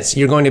 10 minutes,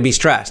 you're going to be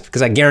stressed,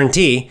 because I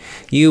guarantee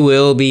you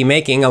will be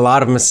making a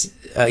lot of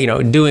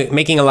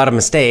making a lot of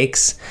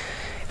mistakes.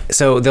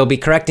 So they'll be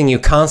correcting you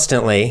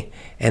constantly,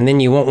 and then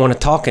you won't want to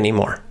talk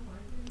anymore.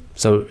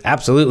 So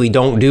absolutely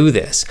don't do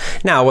this.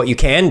 Now, what you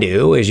can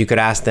do is you could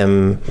ask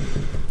them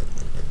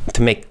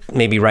to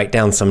maybe write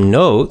down some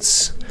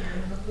notes,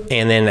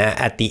 and then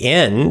at the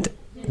end,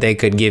 they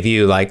could give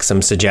you like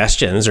some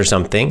suggestions or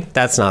something.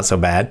 That's not so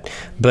bad.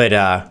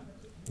 But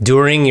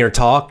during your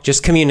talk,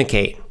 just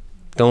communicate.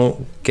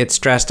 Don't get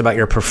stressed about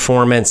your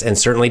performance, and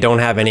certainly don't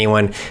have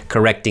anyone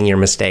correcting your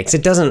mistakes.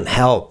 It doesn't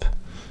help.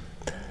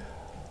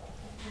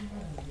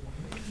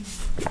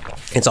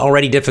 It's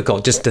already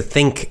difficult just to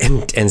think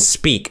and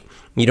speak.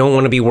 You don't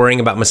want to be worrying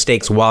about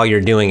mistakes while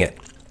you're doing it.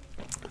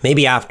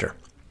 Maybe after.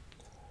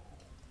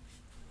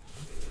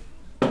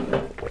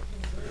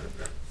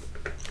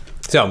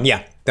 So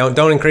yeah,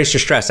 don't increase your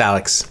stress,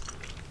 Alex.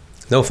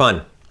 No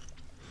fun.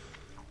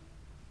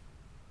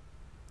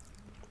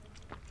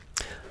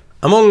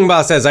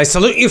 Amongba says, I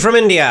salute you from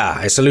India.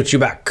 I salute you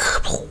back.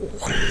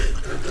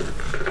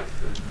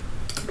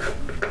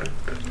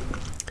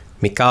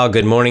 Mikhail,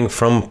 good morning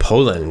from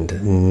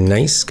Poland.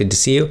 Nice, good to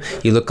see you.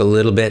 You look a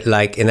little bit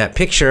like, in that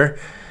picture,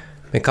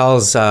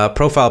 Mikhail's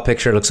profile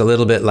picture looks a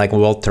little bit like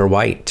Walter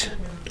White.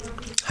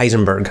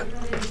 Heisenberg.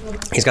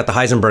 He's got the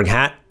Heisenberg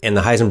hat and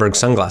the Heisenberg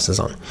sunglasses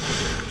on.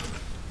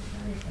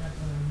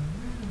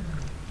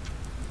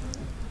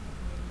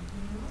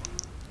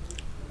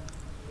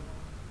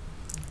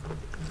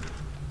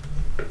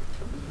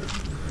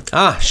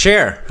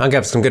 Share. I'll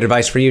give some good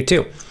advice for you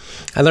too.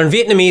 I learned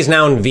Vietnamese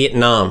now in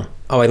Vietnam.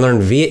 Oh, you're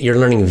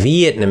learning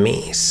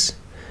Vietnamese.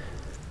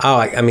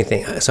 Oh,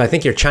 so I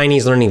think you're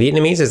Chinese learning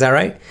Vietnamese, is that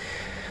right?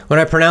 When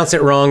I pronounce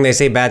it wrong, they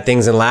say bad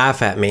things and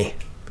laugh at me.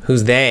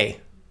 Who's they?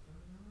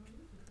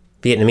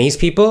 Vietnamese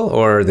people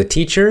or the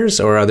teachers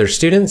or other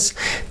students?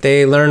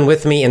 They learn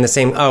with me in the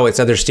same, it's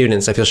other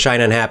students. I feel shy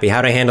and unhappy.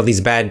 How do I handle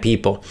these bad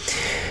people?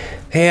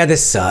 Yeah,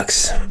 this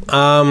sucks.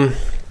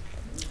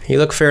 You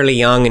look fairly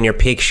young in your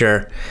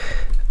picture.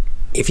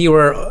 If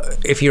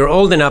you're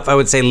old enough, I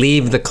would say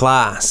leave the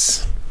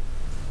class.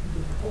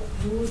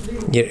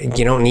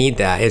 You don't need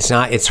that.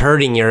 It's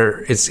hurting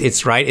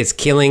it's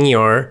killing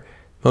your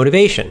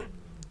motivation.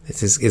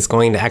 It's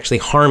going to actually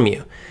harm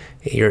you.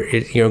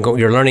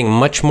 You're learning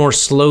much more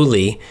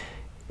slowly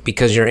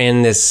because you're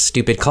in this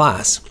stupid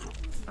class.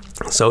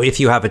 So if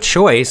you have a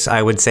choice,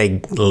 I would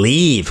say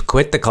leave,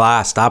 quit the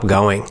class, stop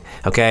going.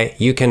 Okay?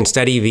 You can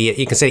study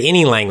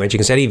any language. You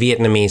can study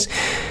Vietnamese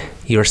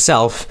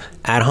yourself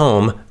at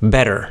home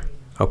better.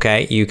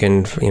 Okay? You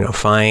can,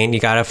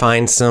 gotta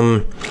find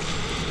some.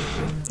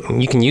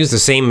 You can use the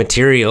same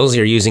materials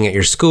you're using at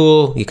your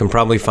school. You can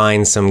probably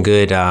find some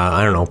good,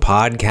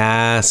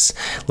 podcasts,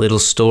 little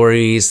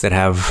stories that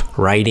have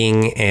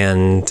writing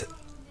and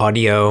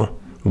audio,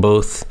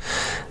 both.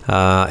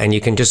 And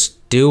you can just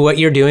do what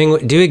you're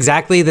doing, do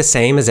exactly the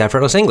same as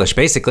effortless English.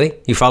 Basically,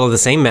 you follow the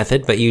same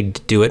method, but you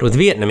do it with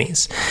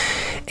Vietnamese.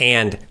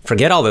 And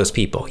forget all those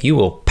people. You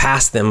will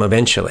pass them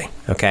eventually,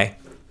 okay?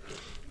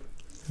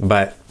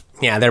 But,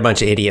 yeah, they're a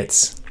bunch of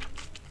idiots.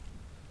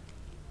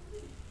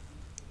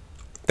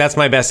 That's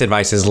my best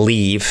advice, is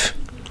leave.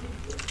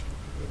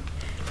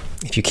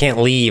 If you can't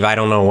leave, I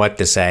don't know what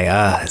to say.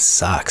 This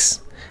sucks.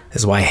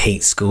 This is why I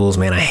hate schools,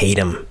 man. I hate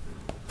them.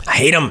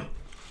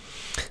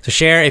 So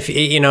share, if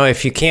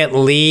you can't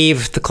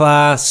leave the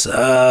class,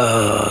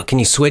 can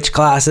you switch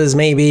classes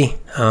maybe?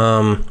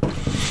 I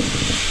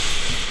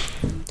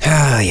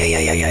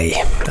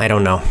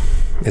don't know.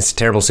 It's a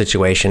terrible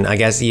situation. I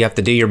guess you have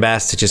to do your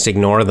best to just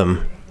ignore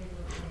them.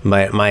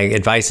 But my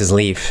advice is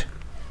leave.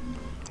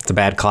 It's a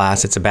bad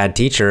class. It's a bad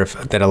teacher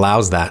that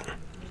allows that.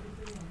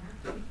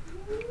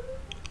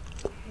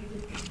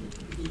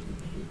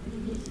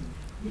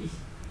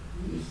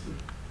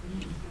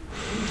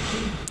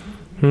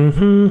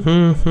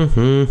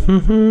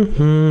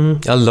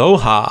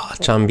 Aloha,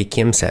 Chanbi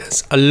Kim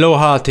says.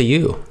 Aloha to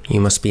you.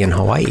 You must be in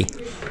Hawaii.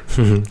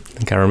 I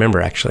think I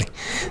remember, actually.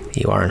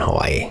 You are in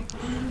Hawaii.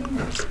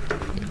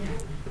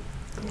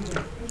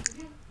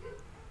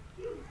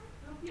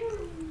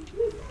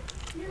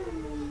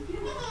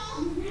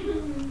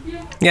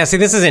 Yeah, see,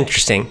 this is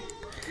interesting.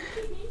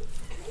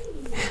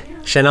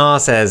 Shana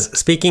says,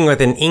 speaking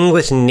with an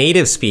English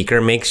native speaker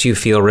makes you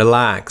feel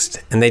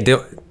relaxed, and they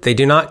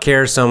do not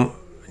care so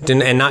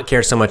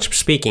much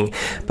speaking,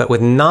 but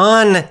with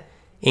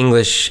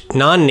non-English,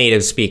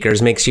 non-native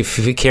speakers makes you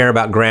care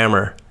about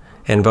grammar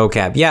and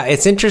vocab. Yeah,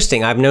 it's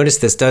interesting. I've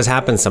noticed this does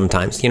happen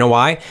sometimes. You know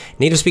why?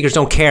 Native speakers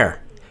don't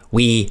care.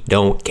 We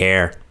don't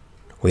care.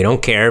 We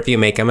don't care if you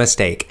make a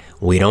mistake.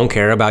 We don't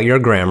care about your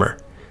grammar.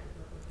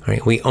 All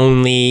right? We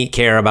only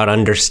care about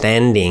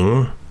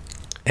understanding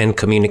and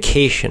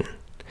communication.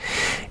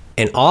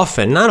 And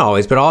often, not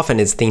always, but often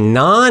it's the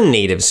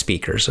non-native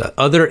speakers,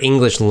 other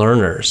English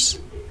learners,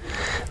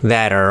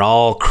 that are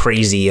all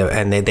crazy,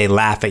 and they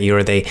laugh at you,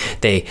 or they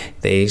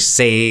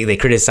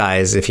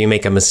criticize if you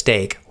make a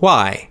mistake.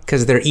 Why?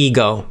 Because their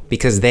ego,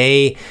 because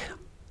they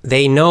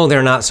know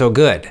they're not so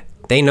good.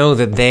 They know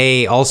that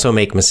they also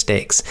make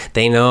mistakes.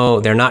 They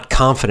know they're not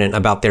confident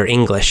about their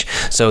English,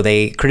 so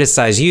they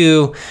criticize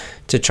you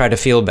to try to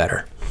feel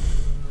better.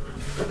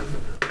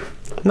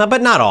 No,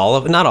 but not all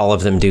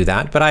of them do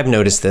that. But I've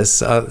noticed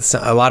this.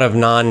 A lot of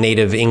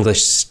non-native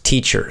English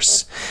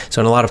teachers.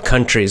 So in a lot of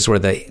countries where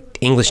the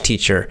English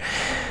teacher,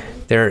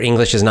 their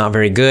English is not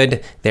very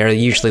good, they're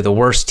usually the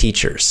worst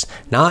teachers.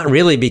 Not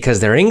really because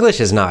their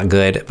English is not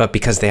good, but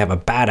because they have a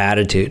bad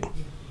attitude.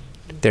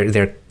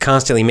 They're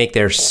constantly make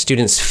their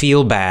students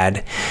feel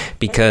bad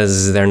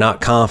because they're not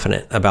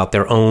confident about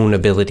their own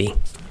ability.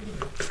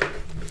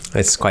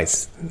 It's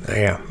quite,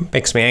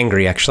 makes me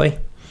angry, actually.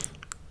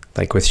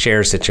 Like with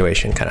Cher's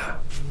situation, kind of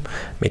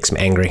makes me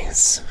angry.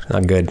 It's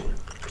not good.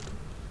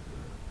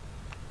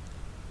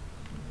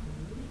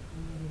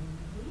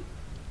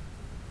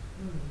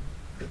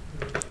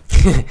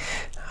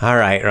 All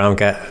right,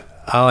 Ramka,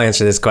 I'll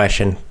answer this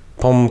question.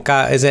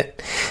 Pomka, is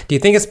it? Do you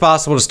think it's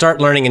possible to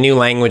start learning a new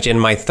language in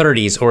my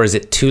 30s, or is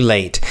it too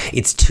late?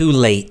 It's too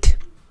late.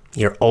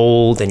 You're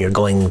old and you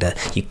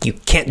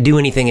can't do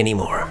anything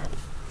anymore.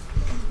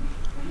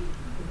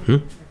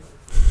 I'm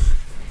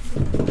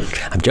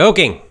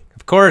joking.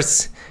 Of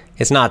course,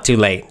 it's not too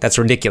late. That's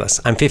ridiculous.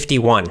 I'm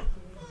 51.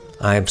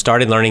 I've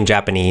started learning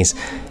Japanese,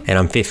 and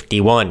I'm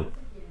 51.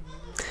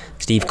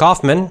 Steve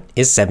Kaufman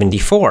is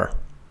 74.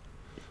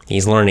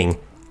 He's learning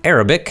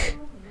Arabic,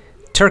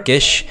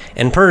 Turkish,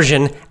 and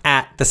Persian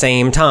at the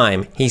same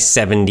time. He's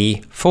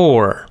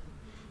 74.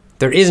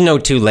 There is no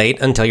too late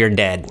until you're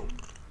dead.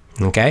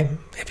 Okay?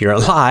 If you're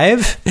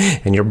alive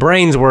and your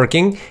brain's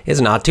working,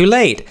 it's not too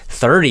late.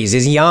 30s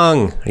is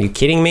young. Are you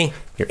kidding me?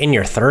 You're in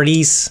your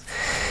 30s.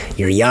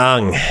 You're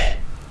young.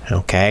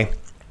 Okay?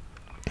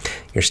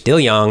 You're still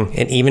young,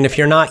 and even if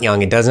you're not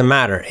young, it doesn't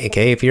matter.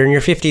 Okay? If you're in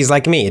your 50s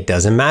like me, it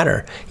doesn't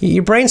matter.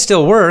 Your brain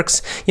still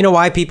works. You know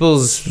why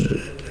people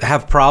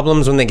have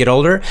problems when they get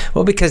older?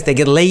 Well, because they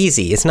get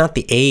lazy. It's not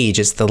the age,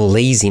 it's the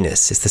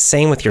laziness. It's the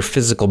same with your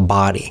physical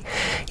body.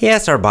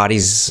 Yes, our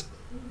bodies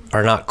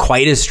are not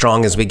quite as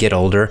strong as we get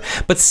older,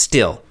 but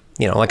still,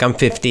 like I'm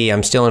 50,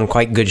 I'm still in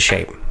quite good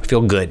shape. I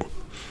feel good.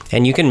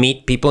 And you can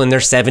meet people in their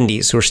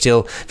 70s who are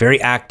still very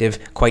active,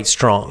 quite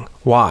strong.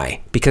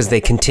 Why? Because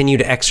they continue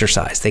to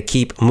exercise. They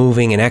keep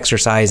moving and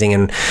exercising,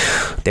 and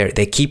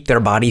they keep their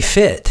body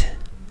fit.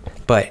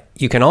 But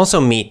you can also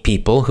meet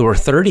people who are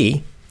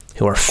 30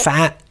 who are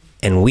fat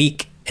and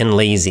weak and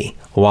lazy.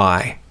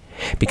 Why?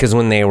 Because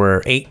when they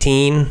were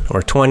 18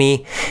 or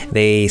 20,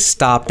 they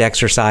stopped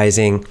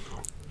exercising,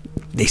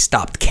 they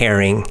stopped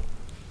caring,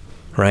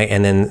 right?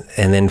 And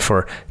then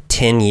for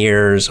 10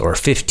 years or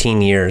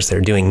 15 years,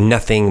 they're doing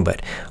nothing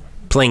but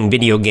playing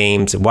video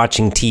games,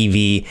 watching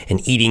TV,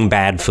 and eating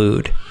bad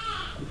food.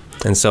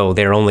 And so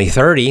they're only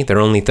 30, they're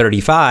only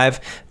 35,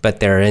 but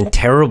they're in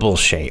terrible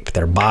shape.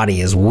 Their body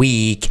is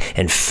weak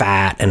and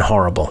fat and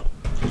horrible.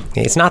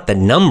 It's not the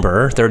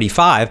number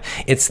 35,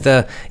 it's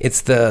the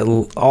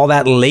all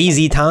that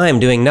lazy time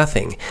doing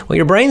nothing. Well,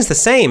 your brain's the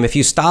same. If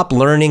you stop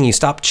learning, you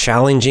stop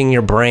challenging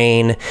your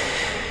brain,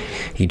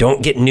 you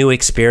don't get new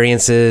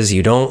experiences,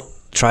 you don't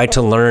try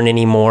to learn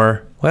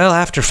anymore. Well,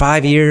 after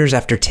 5 years,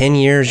 after 10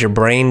 years, your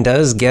brain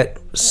does get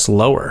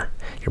slower.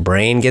 Your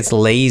brain gets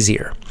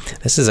lazier.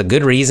 This is a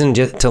good reason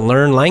to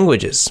learn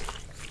languages.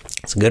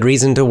 It's a good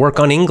reason to work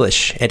on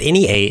English at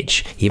any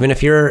age, even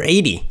if you're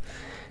 80.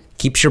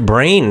 Keeps your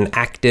brain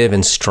active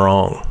and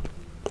strong.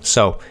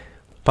 So,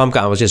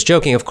 Pumpkin, I was just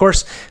joking. Of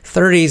course,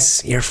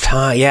 30s, you're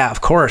fine. Yeah,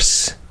 of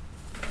course.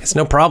 It's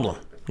no problem.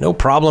 No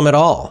problem at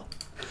all.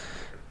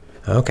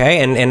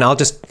 Okay, and I'll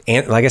just,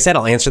 like I said,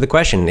 I'll answer the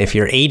question. If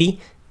you're 80,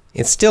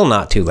 it's still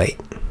not too late.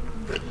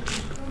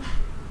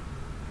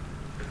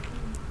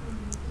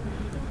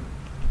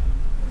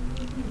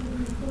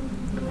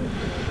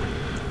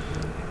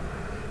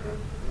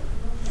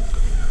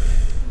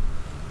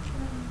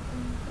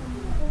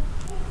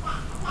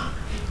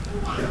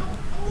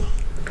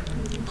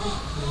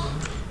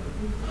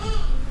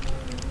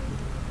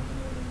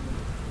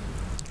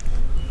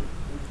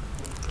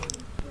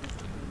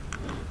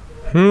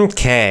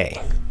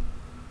 Okay.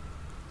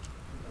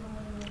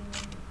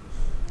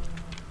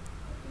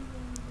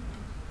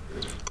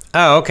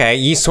 Oh, okay.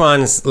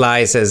 Yiswan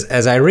Lai says,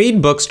 as I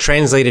read books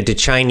translated to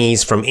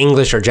Chinese from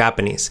English or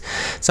Japanese,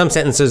 some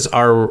sentences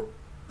are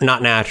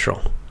not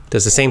natural.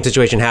 Does the same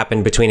situation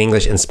happen between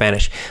English and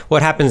Spanish?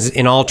 What happens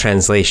in all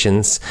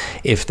translations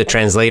if the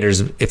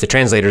translator's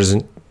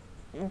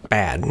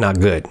bad, not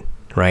good,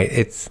 right?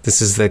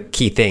 This is the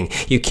key thing.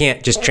 You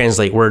can't just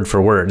translate word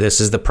for word.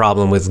 This is the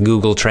problem with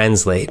Google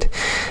Translate,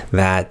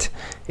 that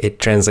it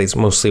translates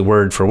mostly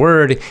word for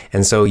word,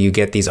 and so you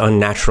get these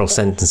unnatural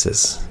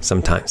sentences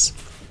sometimes.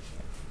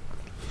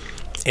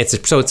 It's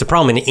a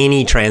problem in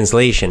any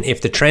translation.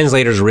 If the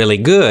translator's really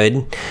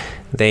good,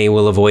 they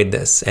will avoid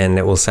this and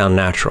it will sound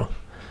natural.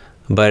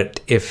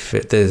 But if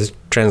the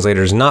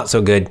translator is not so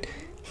good,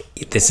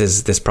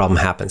 this problem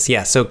happens.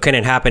 Yeah, so can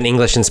it happen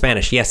English and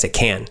Spanish? Yes, it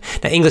can.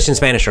 Now, English and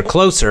Spanish are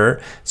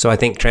closer, so I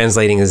think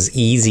translating is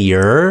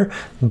easier,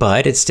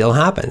 but it still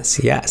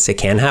happens. Yes, it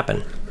can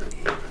happen.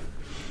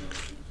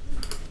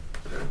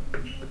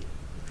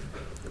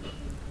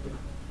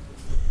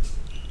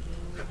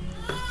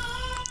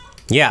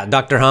 Yeah,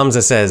 Dr.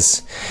 Hamza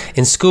says,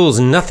 in schools,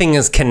 nothing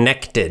is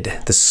connected.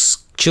 The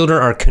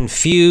children are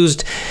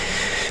confused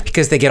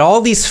because they get all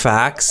these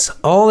facts,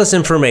 all this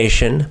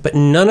information, but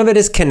none of it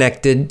is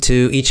connected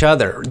to each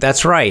other.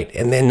 That's right.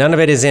 And then none of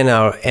it is in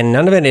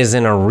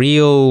a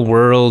real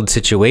world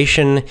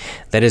situation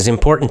that is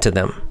important to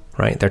them,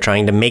 right? They're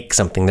trying to make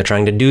something, they're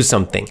trying to do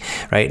something,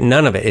 right?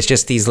 None of it. It's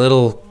just these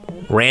little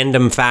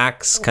random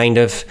facts kind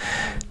of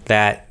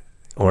that,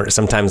 or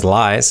sometimes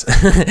lies,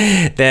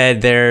 that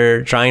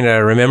they're trying to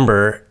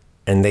remember,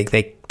 and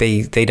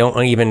they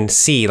don't even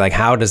see, like,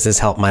 how does this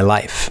help my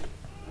life?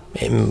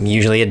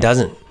 Usually it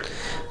doesn't.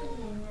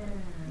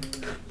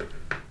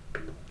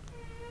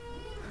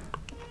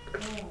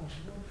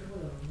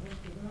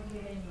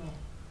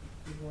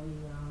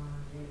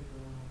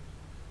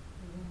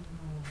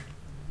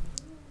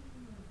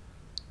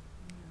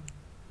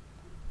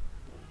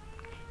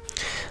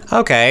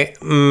 Okay,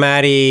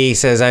 Maddie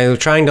says, I'm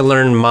trying to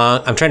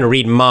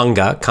read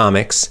manga,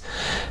 comics,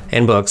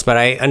 and books, but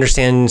I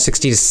understand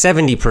 60 to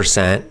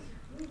 70%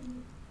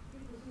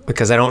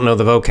 because I don't know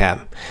the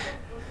vocab.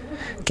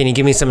 Can you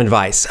give me some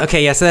advice?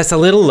 Okay, yeah, so that's a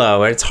little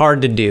low. It's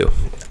hard to do.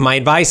 My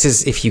advice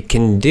is, if you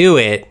can do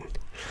it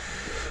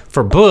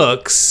for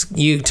books,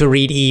 to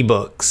read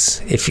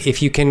ebooks.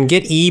 If you can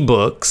get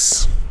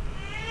ebooks,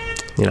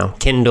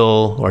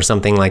 Kindle or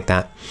something like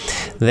that,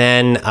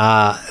 then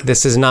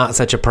this is not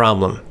such a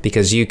problem,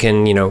 because you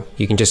can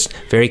just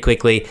very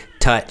quickly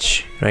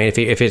touch, right?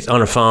 If it's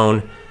on a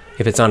phone,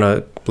 if it's on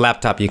a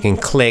laptop, you can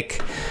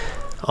click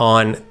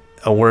on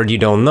a word you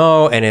don't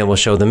know and it will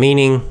show the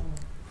meaning,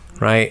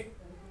 right?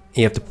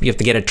 You have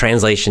to get a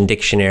translation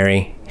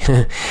dictionary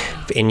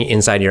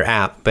inside your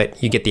app,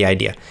 but you get the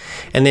idea.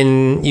 And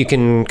then you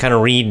can kind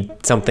of read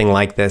something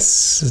like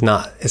this.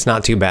 It's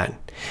not too bad.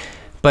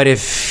 But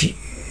if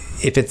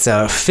it's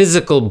a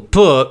physical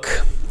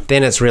book,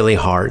 then it's really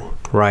hard,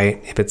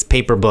 right? If it's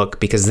paper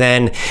book, because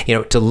then,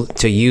 to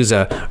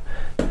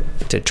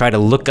try to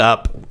look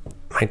up,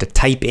 right, to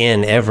type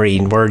in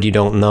every word you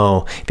don't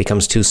know,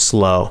 becomes too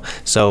slow.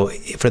 So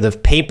for the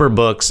paper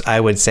books, I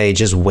would say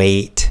just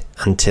wait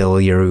until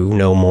you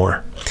know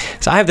more.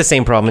 So I have the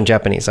same problem in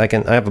Japanese. I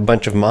have a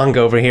bunch of manga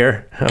over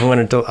here. I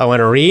want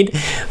to read.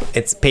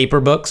 It's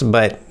paper books,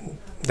 but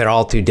they're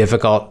all too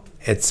difficult.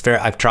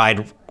 I've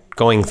tried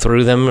going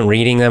through them and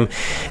reading them,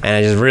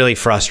 and it's just really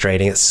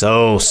frustrating. It's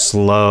so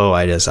slow.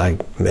 I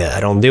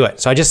don't do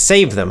it. So I just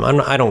save them.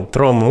 I don't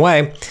throw them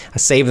away. I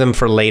save them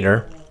for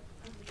later.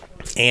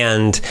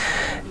 And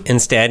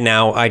instead,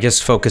 now I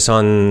just focus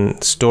on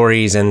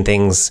stories and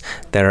things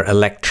that are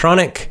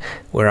electronic,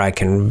 where I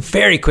can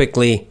very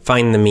quickly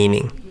find the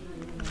meaning.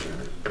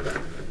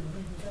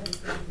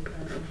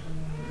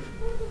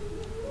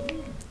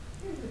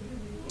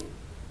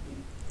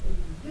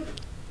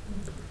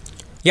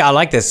 Yeah, I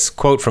like this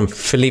quote from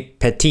Philippe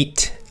Petit.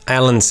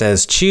 Alan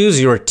says,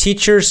 choose your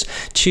teachers,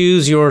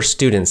 choose your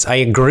students. I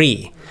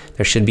agree.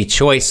 There should be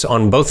choice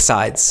on both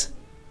sides.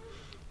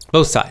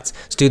 Both sides.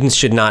 Students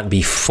should not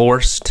be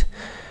forced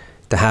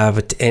to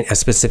have a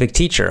specific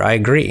teacher. I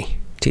agree.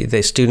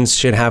 The students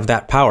should have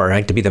that power,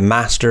 right, to be the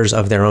masters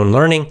of their own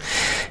learning,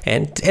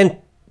 and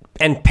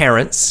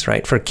parents,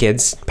 right, for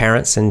kids,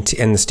 parents and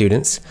the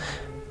students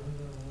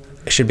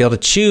should be able to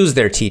choose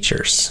their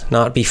teachers,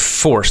 not be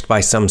forced by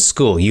some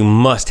school. You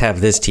must have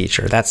this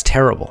teacher. That's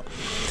terrible.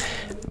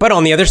 But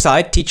on the other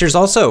side, teachers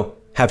also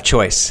have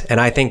choice,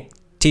 and I think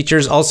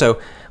teachers also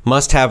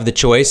must have the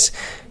choice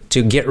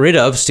to get rid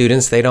of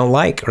students they don't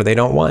like or they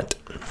don't want.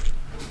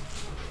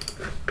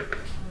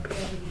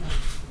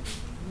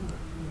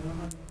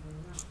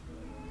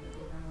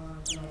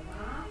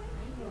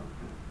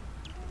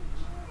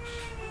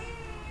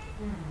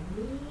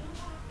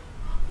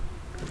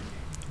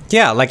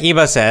 Yeah, like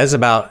Eva says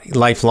about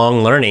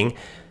lifelong learning,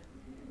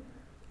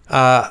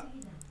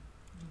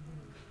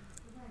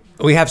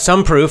 We have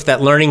some proof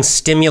that learning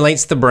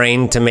stimulates the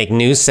brain to make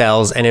new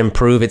cells and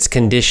improve its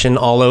condition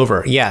all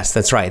over. Yes,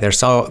 that's right.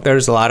 There's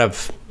a lot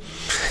of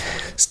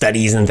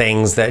studies and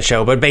things that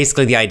show, but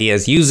basically the idea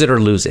is use it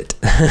or lose it.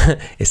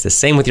 It's the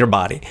same with your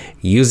body.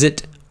 Use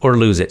it or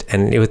lose it.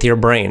 And with your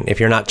brain, if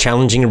you're not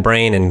challenging your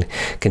brain and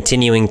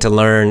continuing to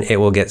learn,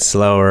 it will get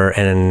slower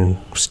and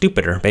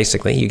stupider.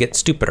 Basically, you get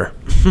stupider.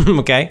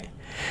 Okay?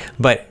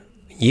 But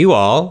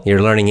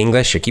you're learning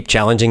English, you keep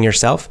challenging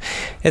yourself.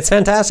 It's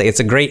fantastic. It's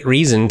a great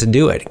reason to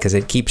do it because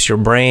it keeps your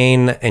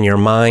brain and your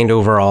mind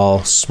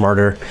overall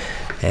smarter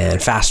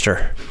and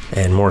faster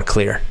and more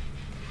clear.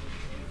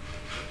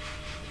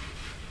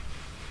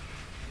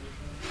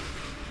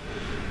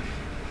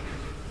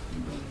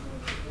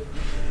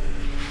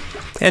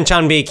 And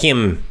Chanbi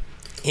Kim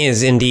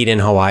is indeed in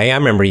Hawaii. I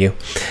remember you.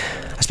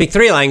 I speak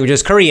 3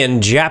 languages,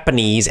 Korean,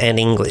 Japanese, and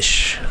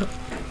English.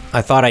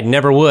 I thought I'd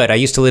never would. I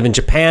used to live in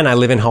Japan. I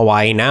live in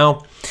Hawaii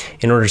now.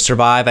 In order to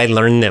survive, I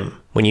learned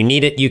them. When you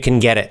need it, you can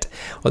get it.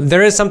 Well,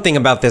 there is something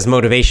about this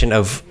motivation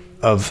of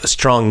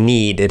strong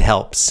need. It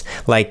helps.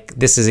 Like,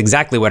 this is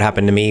exactly what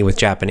happened to me with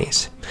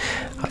Japanese.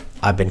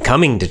 I've been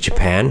coming to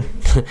Japan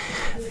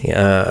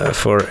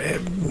for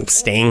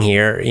staying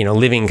here,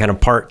 living kind of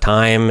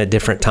part-time at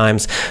different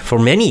times for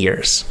many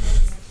years.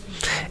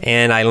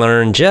 And I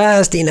learned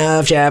just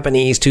enough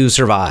Japanese to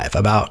survive,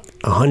 about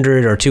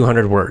 100 or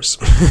 200 words.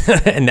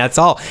 And that's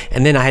all.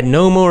 And then I had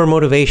no more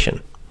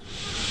motivation.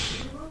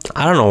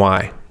 I don't know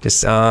why.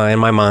 Just in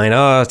my mind,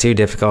 it's too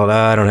difficult.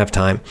 I don't have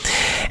time.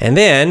 And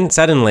then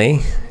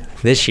suddenly,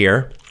 this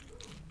year,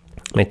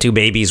 my 2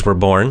 babies were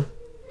born.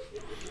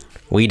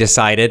 We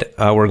decided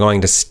we're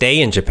going to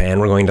stay in Japan.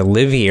 We're going to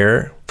live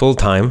here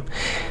full-time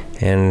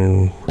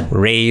and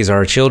raise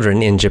our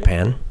children in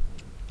Japan.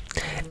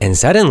 And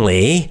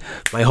suddenly,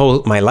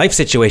 my life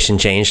situation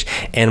changed,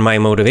 and my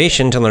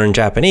motivation to learn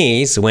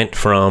Japanese went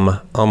from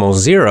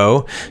almost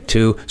 0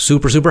 to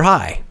super, super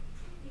high,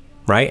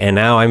 right? And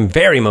now I'm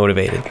very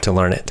motivated to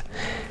learn it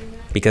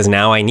because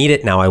now I need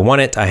it, now I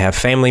want it. I have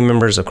family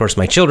members, of course,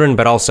 my children,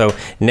 but also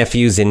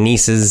nephews and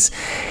nieces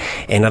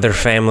and other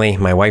family,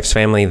 my wife's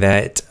family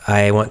that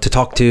I want to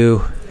talk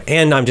to.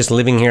 And I'm just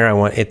living here. I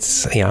want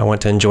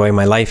to enjoy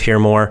my life here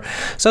more.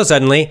 So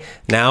suddenly,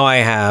 now I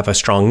have a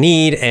strong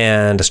need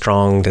and a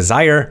strong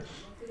desire,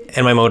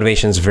 and my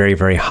motivation is very,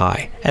 very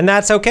high. And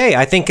that's okay.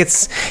 I think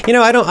it's,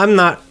 I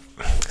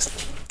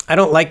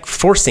don't like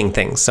forcing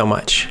things so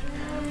much,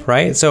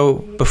 right? So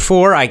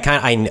before I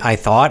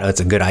thought,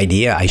 it's a good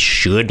idea. I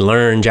should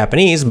learn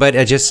Japanese, but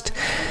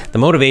the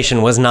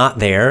motivation was not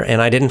there, and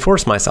I didn't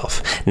force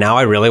myself. Now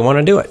I really want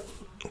to do it.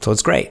 So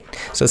it's great.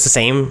 So it's the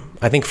same,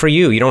 I think, for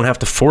you. You don't have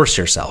to force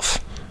yourself,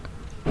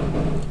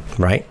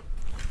 right?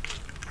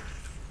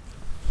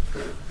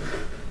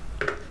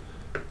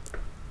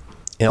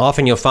 And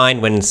often you'll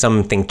find when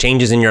something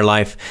changes in your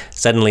life,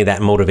 suddenly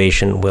that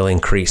motivation will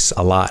increase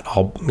a lot,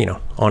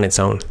 on its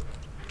own.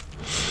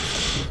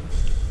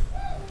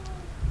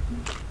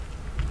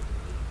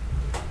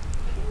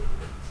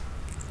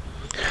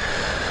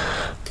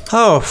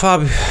 Oh,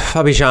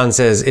 Fabi-Jean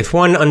says, if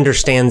one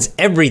understands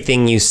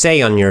everything you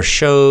say on your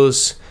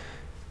shows,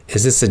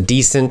 is this a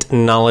decent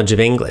knowledge of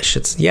English?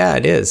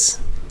 It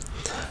is.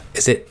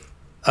 Is it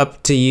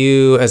up to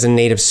you as a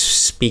native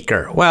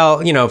speaker?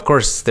 Well, of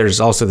course, there's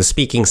also the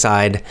speaking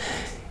side,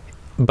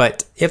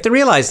 but you have to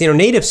realize,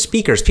 native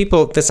speakers,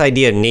 this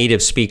idea of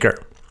native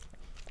speaker,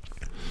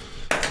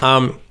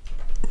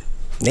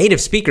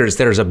 native speakers,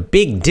 there's a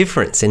big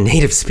difference in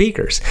native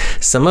speakers.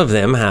 Some of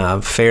them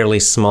have fairly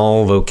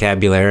small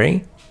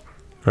vocabulary,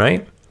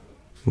 right?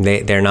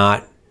 They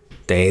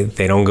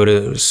don't go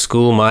to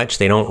school much.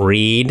 They don't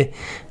read.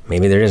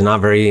 Maybe they're just not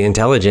very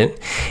intelligent.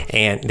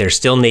 And they're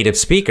still native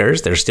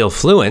speakers. They're still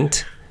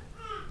fluent,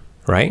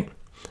 right?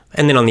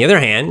 And then on the other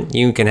hand,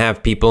 you can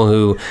have people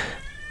who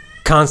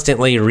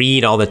constantly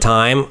read all the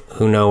time,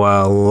 who know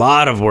a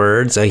lot of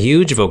words, a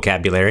huge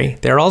vocabulary.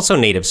 They're also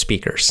native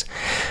speakers.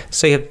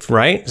 So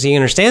you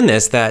understand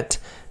this, that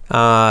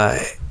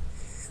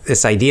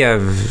this idea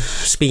of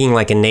speaking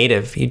like a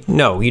native, you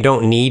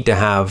don't need to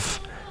have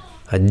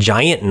a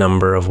giant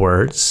number of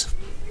words,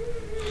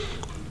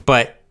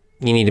 but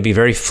you need to be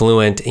very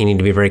fluent. You need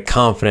to be very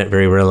confident,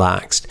 very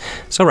relaxed.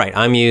 So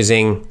I'm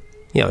using,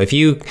 if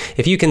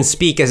you can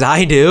speak as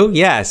I do,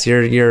 yes,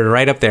 you're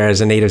right up there as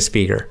a native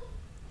speaker.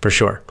 For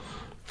sure.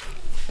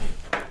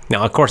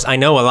 Now, of course, I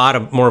know a lot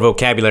of more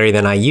vocabulary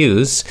than I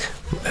use.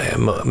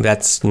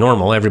 That's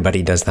normal.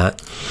 Everybody does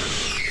that.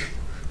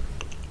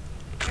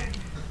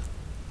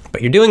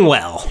 But you're doing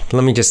well.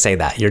 Let me just say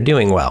that. You're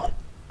doing well.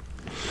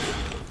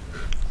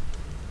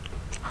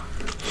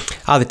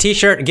 The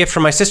t-shirt, a gift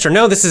from my sister.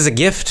 No, this is a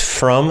gift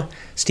from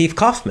Steve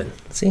Kaufman.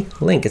 See,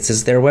 link. It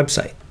says their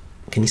website.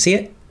 Can you see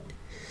it?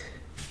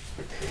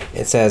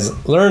 It says,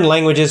 learn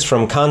languages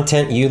from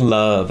content you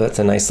love. That's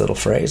a nice little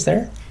phrase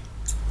there.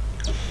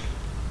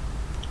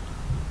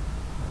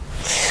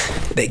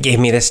 They gave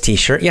me this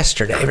t-shirt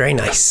yesterday. Very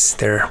nice.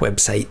 Their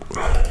website.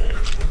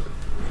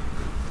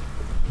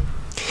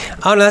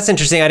 Oh, no, that's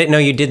interesting. I didn't know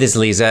you did this,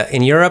 Lisa.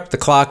 In Europe, the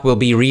clock will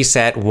be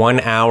reset 1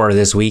 hour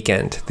this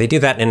weekend. They do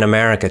that in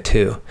America,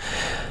 too.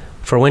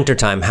 For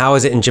wintertime. How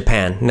is it in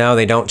Japan? No,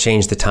 they don't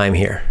change the time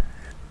here.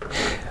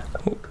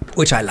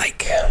 Which I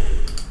like.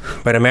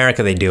 But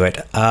America, they do it.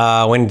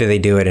 When do they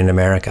do it in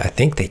America? I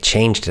think they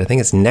changed it. I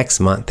think it's next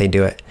month they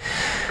do it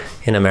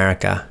in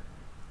America.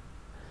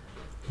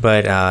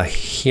 But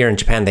here in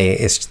Japan,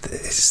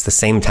 it's the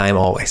same time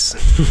always.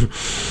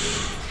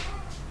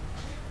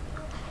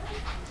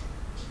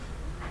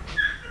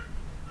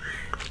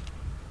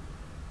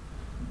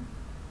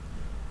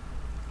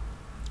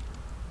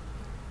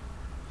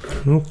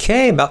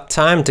 Okay, about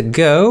time to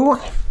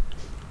go.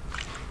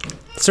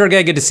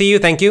 Sergey, good to see you.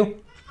 Thank you.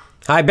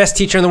 Hi, best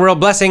teacher in the world.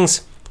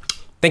 Blessings.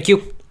 Thank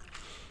you.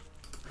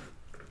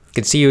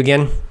 Good to see you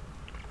again.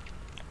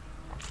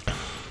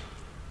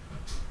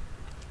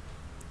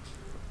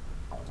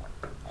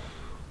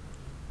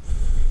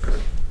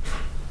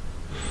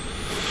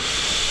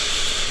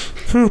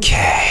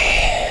 Okay.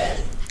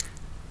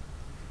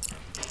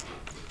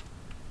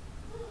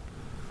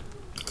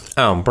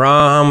 Oh,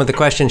 Brahm with the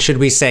question, should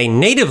we say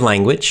native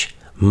language,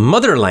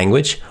 mother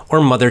language, or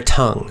mother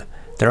tongue?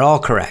 They're all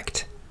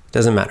correct.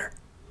 Doesn't matter.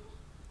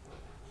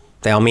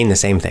 They all mean the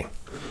same thing.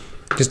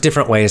 Just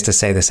different ways to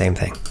say the same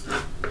thing.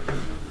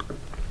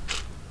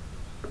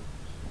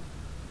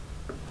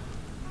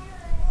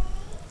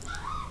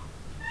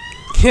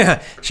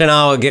 Yeah,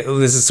 Chanel,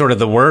 this is sort of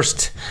the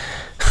worst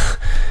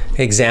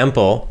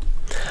example.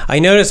 I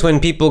notice when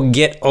people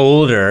get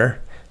older,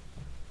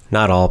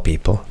 not all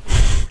people,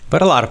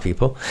 but a lot of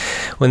people,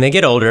 when they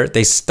get older,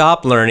 they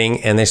stop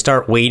learning and they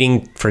start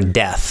waiting for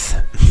death.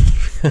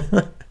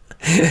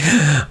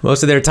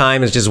 Most of their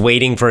time is just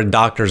waiting for a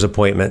doctor's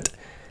appointment.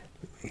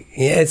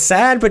 Yeah, it's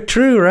sad, but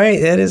true, right?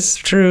 That is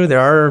true. There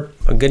are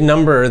a good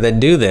number that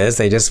do this.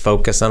 They just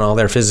focus on all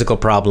their physical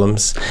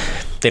problems.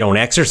 They don't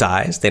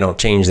exercise. They don't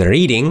change their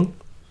eating.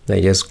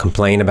 They just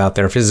complain about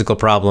their physical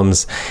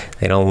problems.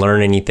 They don't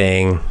learn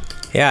anything.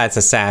 Yeah, it's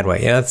a sad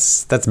way. Yeah,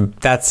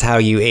 that's how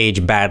you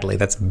age badly.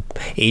 That's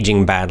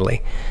aging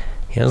badly.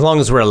 You know, as long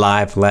as we're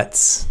alive,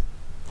 let's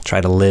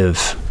try to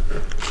live.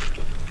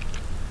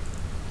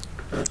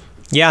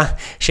 Yeah,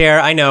 Cher,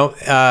 I know.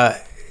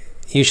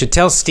 You should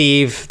tell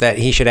Steve that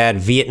he should add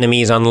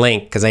Vietnamese on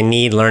Link because I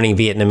need learning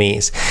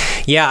Vietnamese.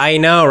 Yeah, I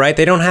know, right?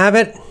 They don't have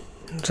it?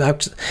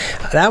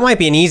 That might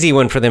be an easy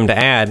one for them to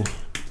add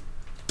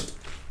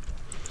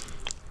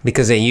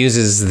because it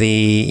uses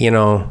the,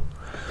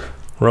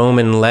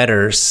 Roman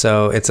letters.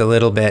 So it's a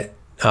little bit,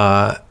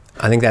 I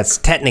think that's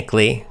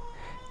technically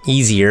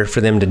easier for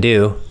them to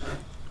do.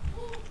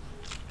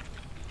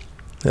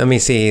 Let me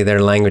see their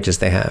languages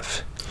they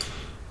have.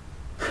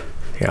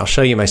 Here, I'll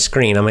show you my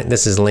screen.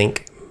 This is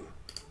Link.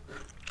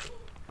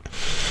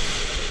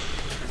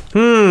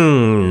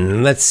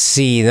 Let's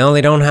see. No,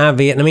 they don't have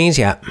Vietnamese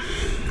yet.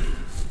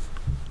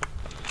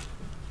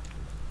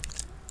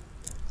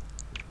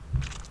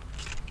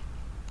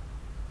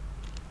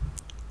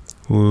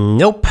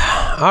 Nope.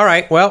 All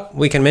right. Well,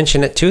 we can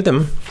mention it to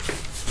them.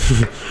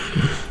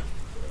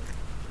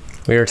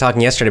 We were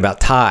talking yesterday about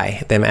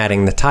Thai, them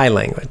adding the Thai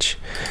language.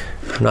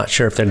 I'm not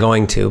sure if they're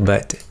going to,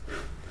 but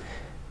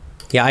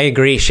yeah, I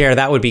agree. Cher,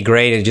 that would be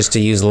great just to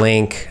use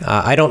Link.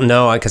 I don't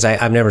know because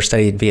I've never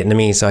studied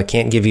Vietnamese, so I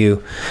can't give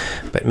you,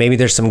 but maybe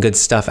there's some good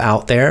stuff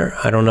out there.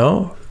 I don't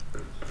know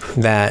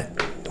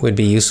that would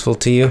be useful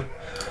to you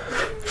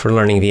for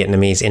learning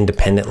Vietnamese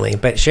independently.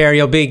 But Cher,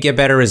 you'll get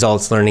better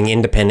results learning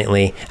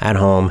independently at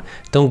home.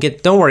 Don't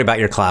worry about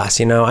your class.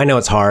 I know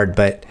it's hard,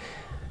 but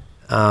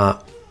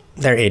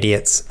they're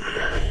idiots.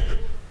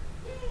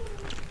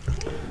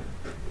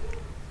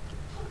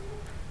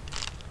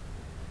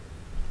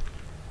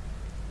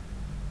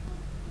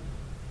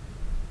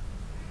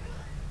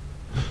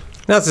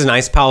 This is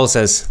nice. Powell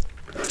says,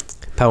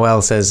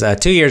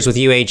 2 years with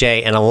you,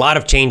 AJ, and a lot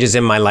of changes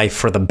in my life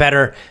for the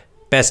better.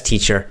 Best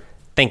teacher.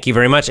 Thank you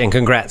very much, and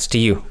congrats to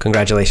you.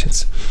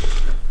 Congratulations.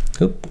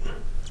 Oop.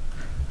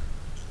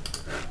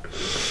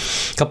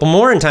 Couple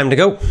more and time to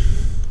go.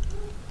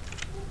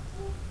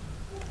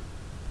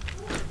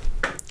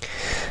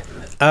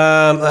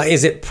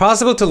 Is it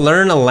possible to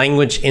learn a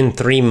language in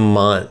 3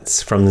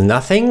 months from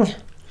nothing?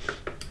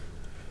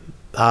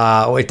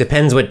 It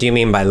depends. What do you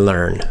mean by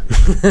learn?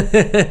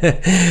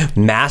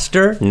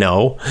 Master?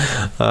 No.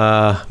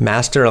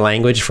 Master a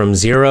language from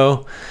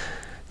 0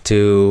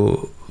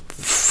 to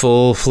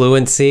full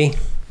fluency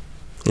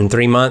in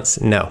 3 months?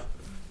 No.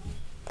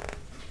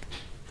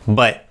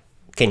 But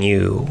can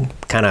you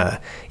kind of,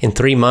 in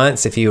 3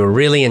 months, if you were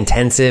really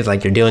intensive,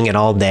 like you're doing it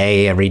all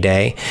day, every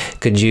day,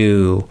 could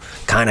you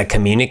kind of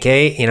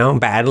communicate,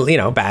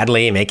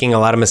 badly, making a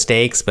lot of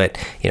mistakes, but,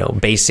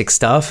 basic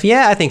stuff?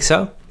 Yeah, I think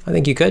so. I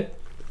think you could.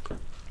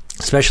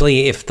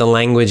 Especially if the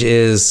language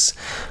is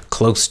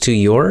close to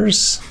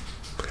yours.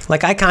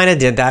 Like I kind of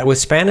did that with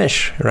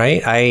Spanish,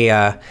 right?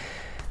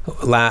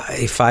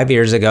 5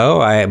 years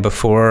ago,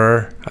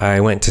 before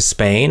I went to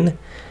Spain,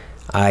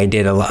 I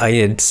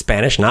did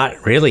Spanish,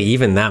 not really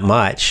even that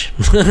much,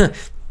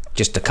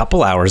 just a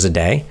couple hours a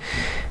day.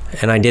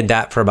 And I did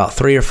that for about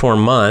 3 or 4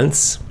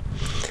 months.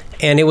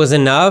 And it was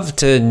enough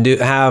to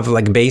have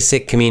like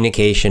basic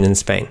communication in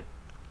Spain.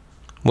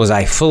 Was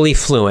I fully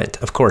fluent?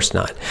 Of course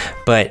not.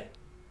 But,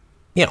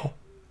 you know,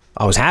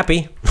 I was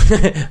happy.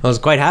 I was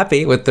quite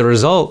happy with the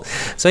result.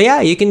 So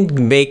yeah, you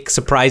can make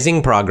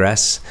surprising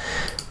progress,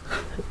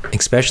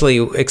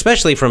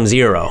 especially from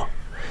zero.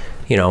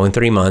 You know, in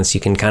 3 months,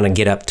 you can kind of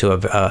get up to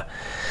a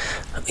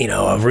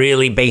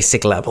really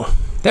basic level.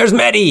 There's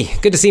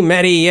Mehdi. Good to see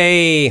Mehdi.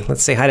 Yay.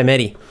 Let's say hi to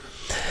Mehdi.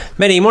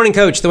 Mehdi, morning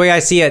coach. The way I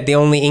see it, the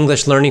only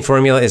English learning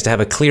formula is to have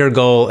a clear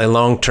goal, a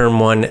long-term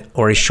one,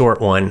 or a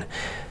short one.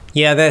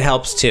 Yeah, that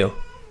helps too.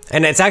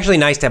 And it's actually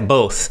nice to have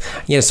both.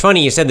 You know, it's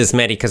funny you said this,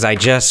 Mehdi, because I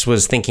just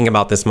was thinking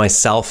about this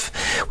myself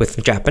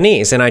with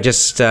Japanese, and I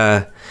just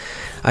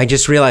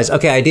realized,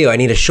 okay, I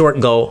need a short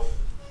goal.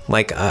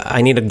 Like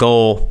I need a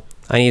goal.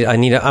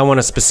 I want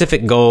a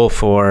specific goal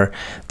for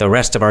the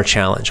rest of our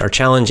challenge. Our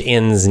challenge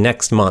ends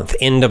next month,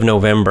 end of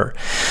November.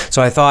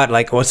 So I thought,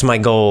 like, what's my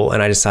goal?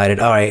 And I decided,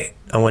 all right,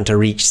 I want to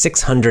reach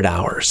 600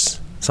 hours.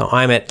 So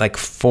I'm at like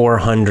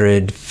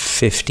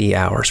 450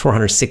 hours,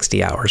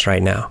 460 hours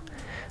right now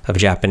of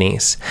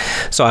Japanese.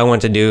 So I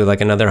want to do like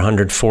another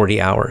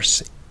 140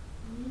 hours.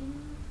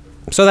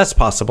 So that's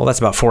possible. That's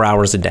about 4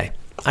 hours a day.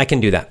 I can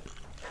do that.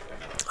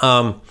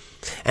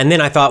 And then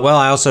I thought, well,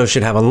 I also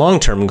should have a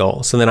long-term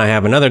goal. So then I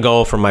have another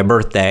goal for my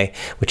birthday,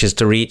 which is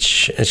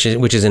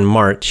in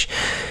March.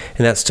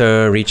 And that's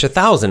to reach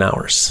 1,000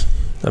 hours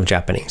of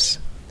Japanese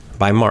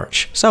by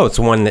March. So it's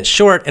one that's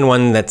short and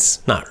one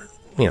that's not,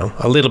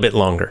 a little bit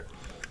longer.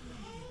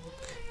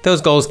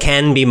 Those goals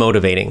can be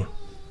motivating.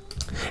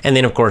 And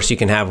then, of course, you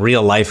can have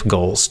real life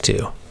goals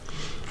too.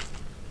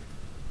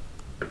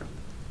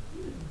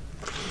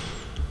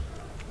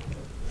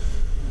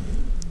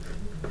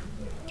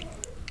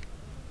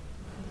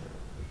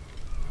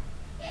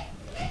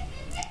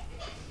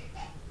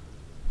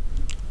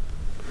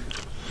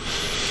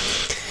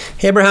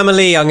 Hey, Abraham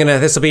Ali,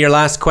 this will be your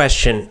last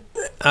question.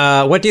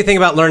 What do you think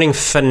about learning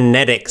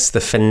phonetics, the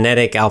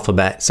phonetic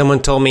alphabet?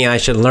 Someone told me I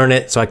should learn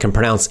it so I can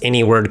pronounce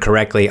any word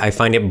correctly. I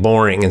find it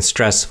boring and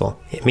stressful.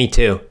 Me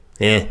too.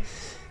 I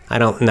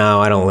don't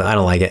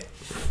like it.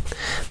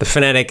 The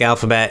phonetic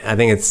alphabet, I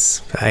think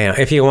it's,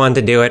 if you want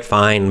to do it,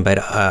 fine, but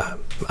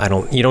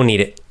you don't need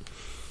it.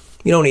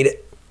 You don't need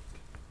it.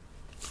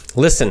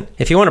 Listen,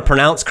 if you want to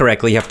pronounce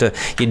correctly,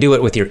 you do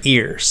it with your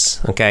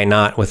ears, okay,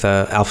 not with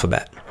an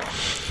alphabet.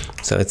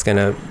 So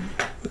the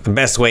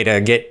best way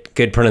to get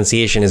good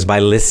pronunciation is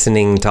by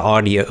listening to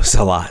audios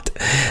a lot.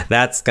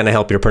 That's going to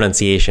help your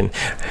pronunciation.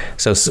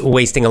 So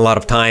wasting a lot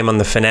of time on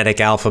the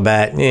phonetic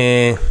alphabet,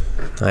 I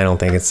don't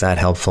think it's that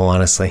helpful,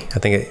 honestly.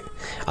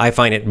 I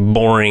find it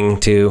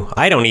boring too.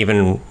 I don't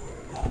even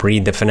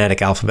read the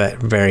phonetic alphabet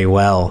very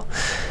well.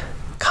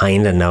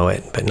 Kind of know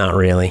it, but not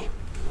really.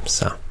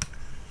 So,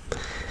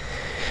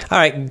 all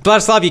right,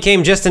 Vladislav, you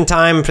came just in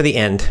time for the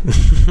end.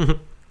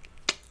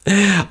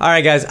 All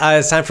right, guys,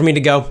 it's time for me to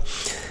go.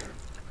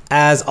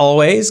 As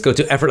always, go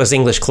to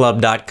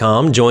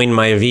effortlessenglishclub.com. Join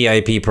my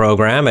VIP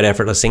program at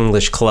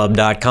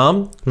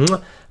effortlessenglishclub.com.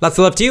 Lots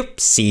of love to you.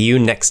 See you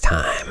next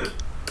time.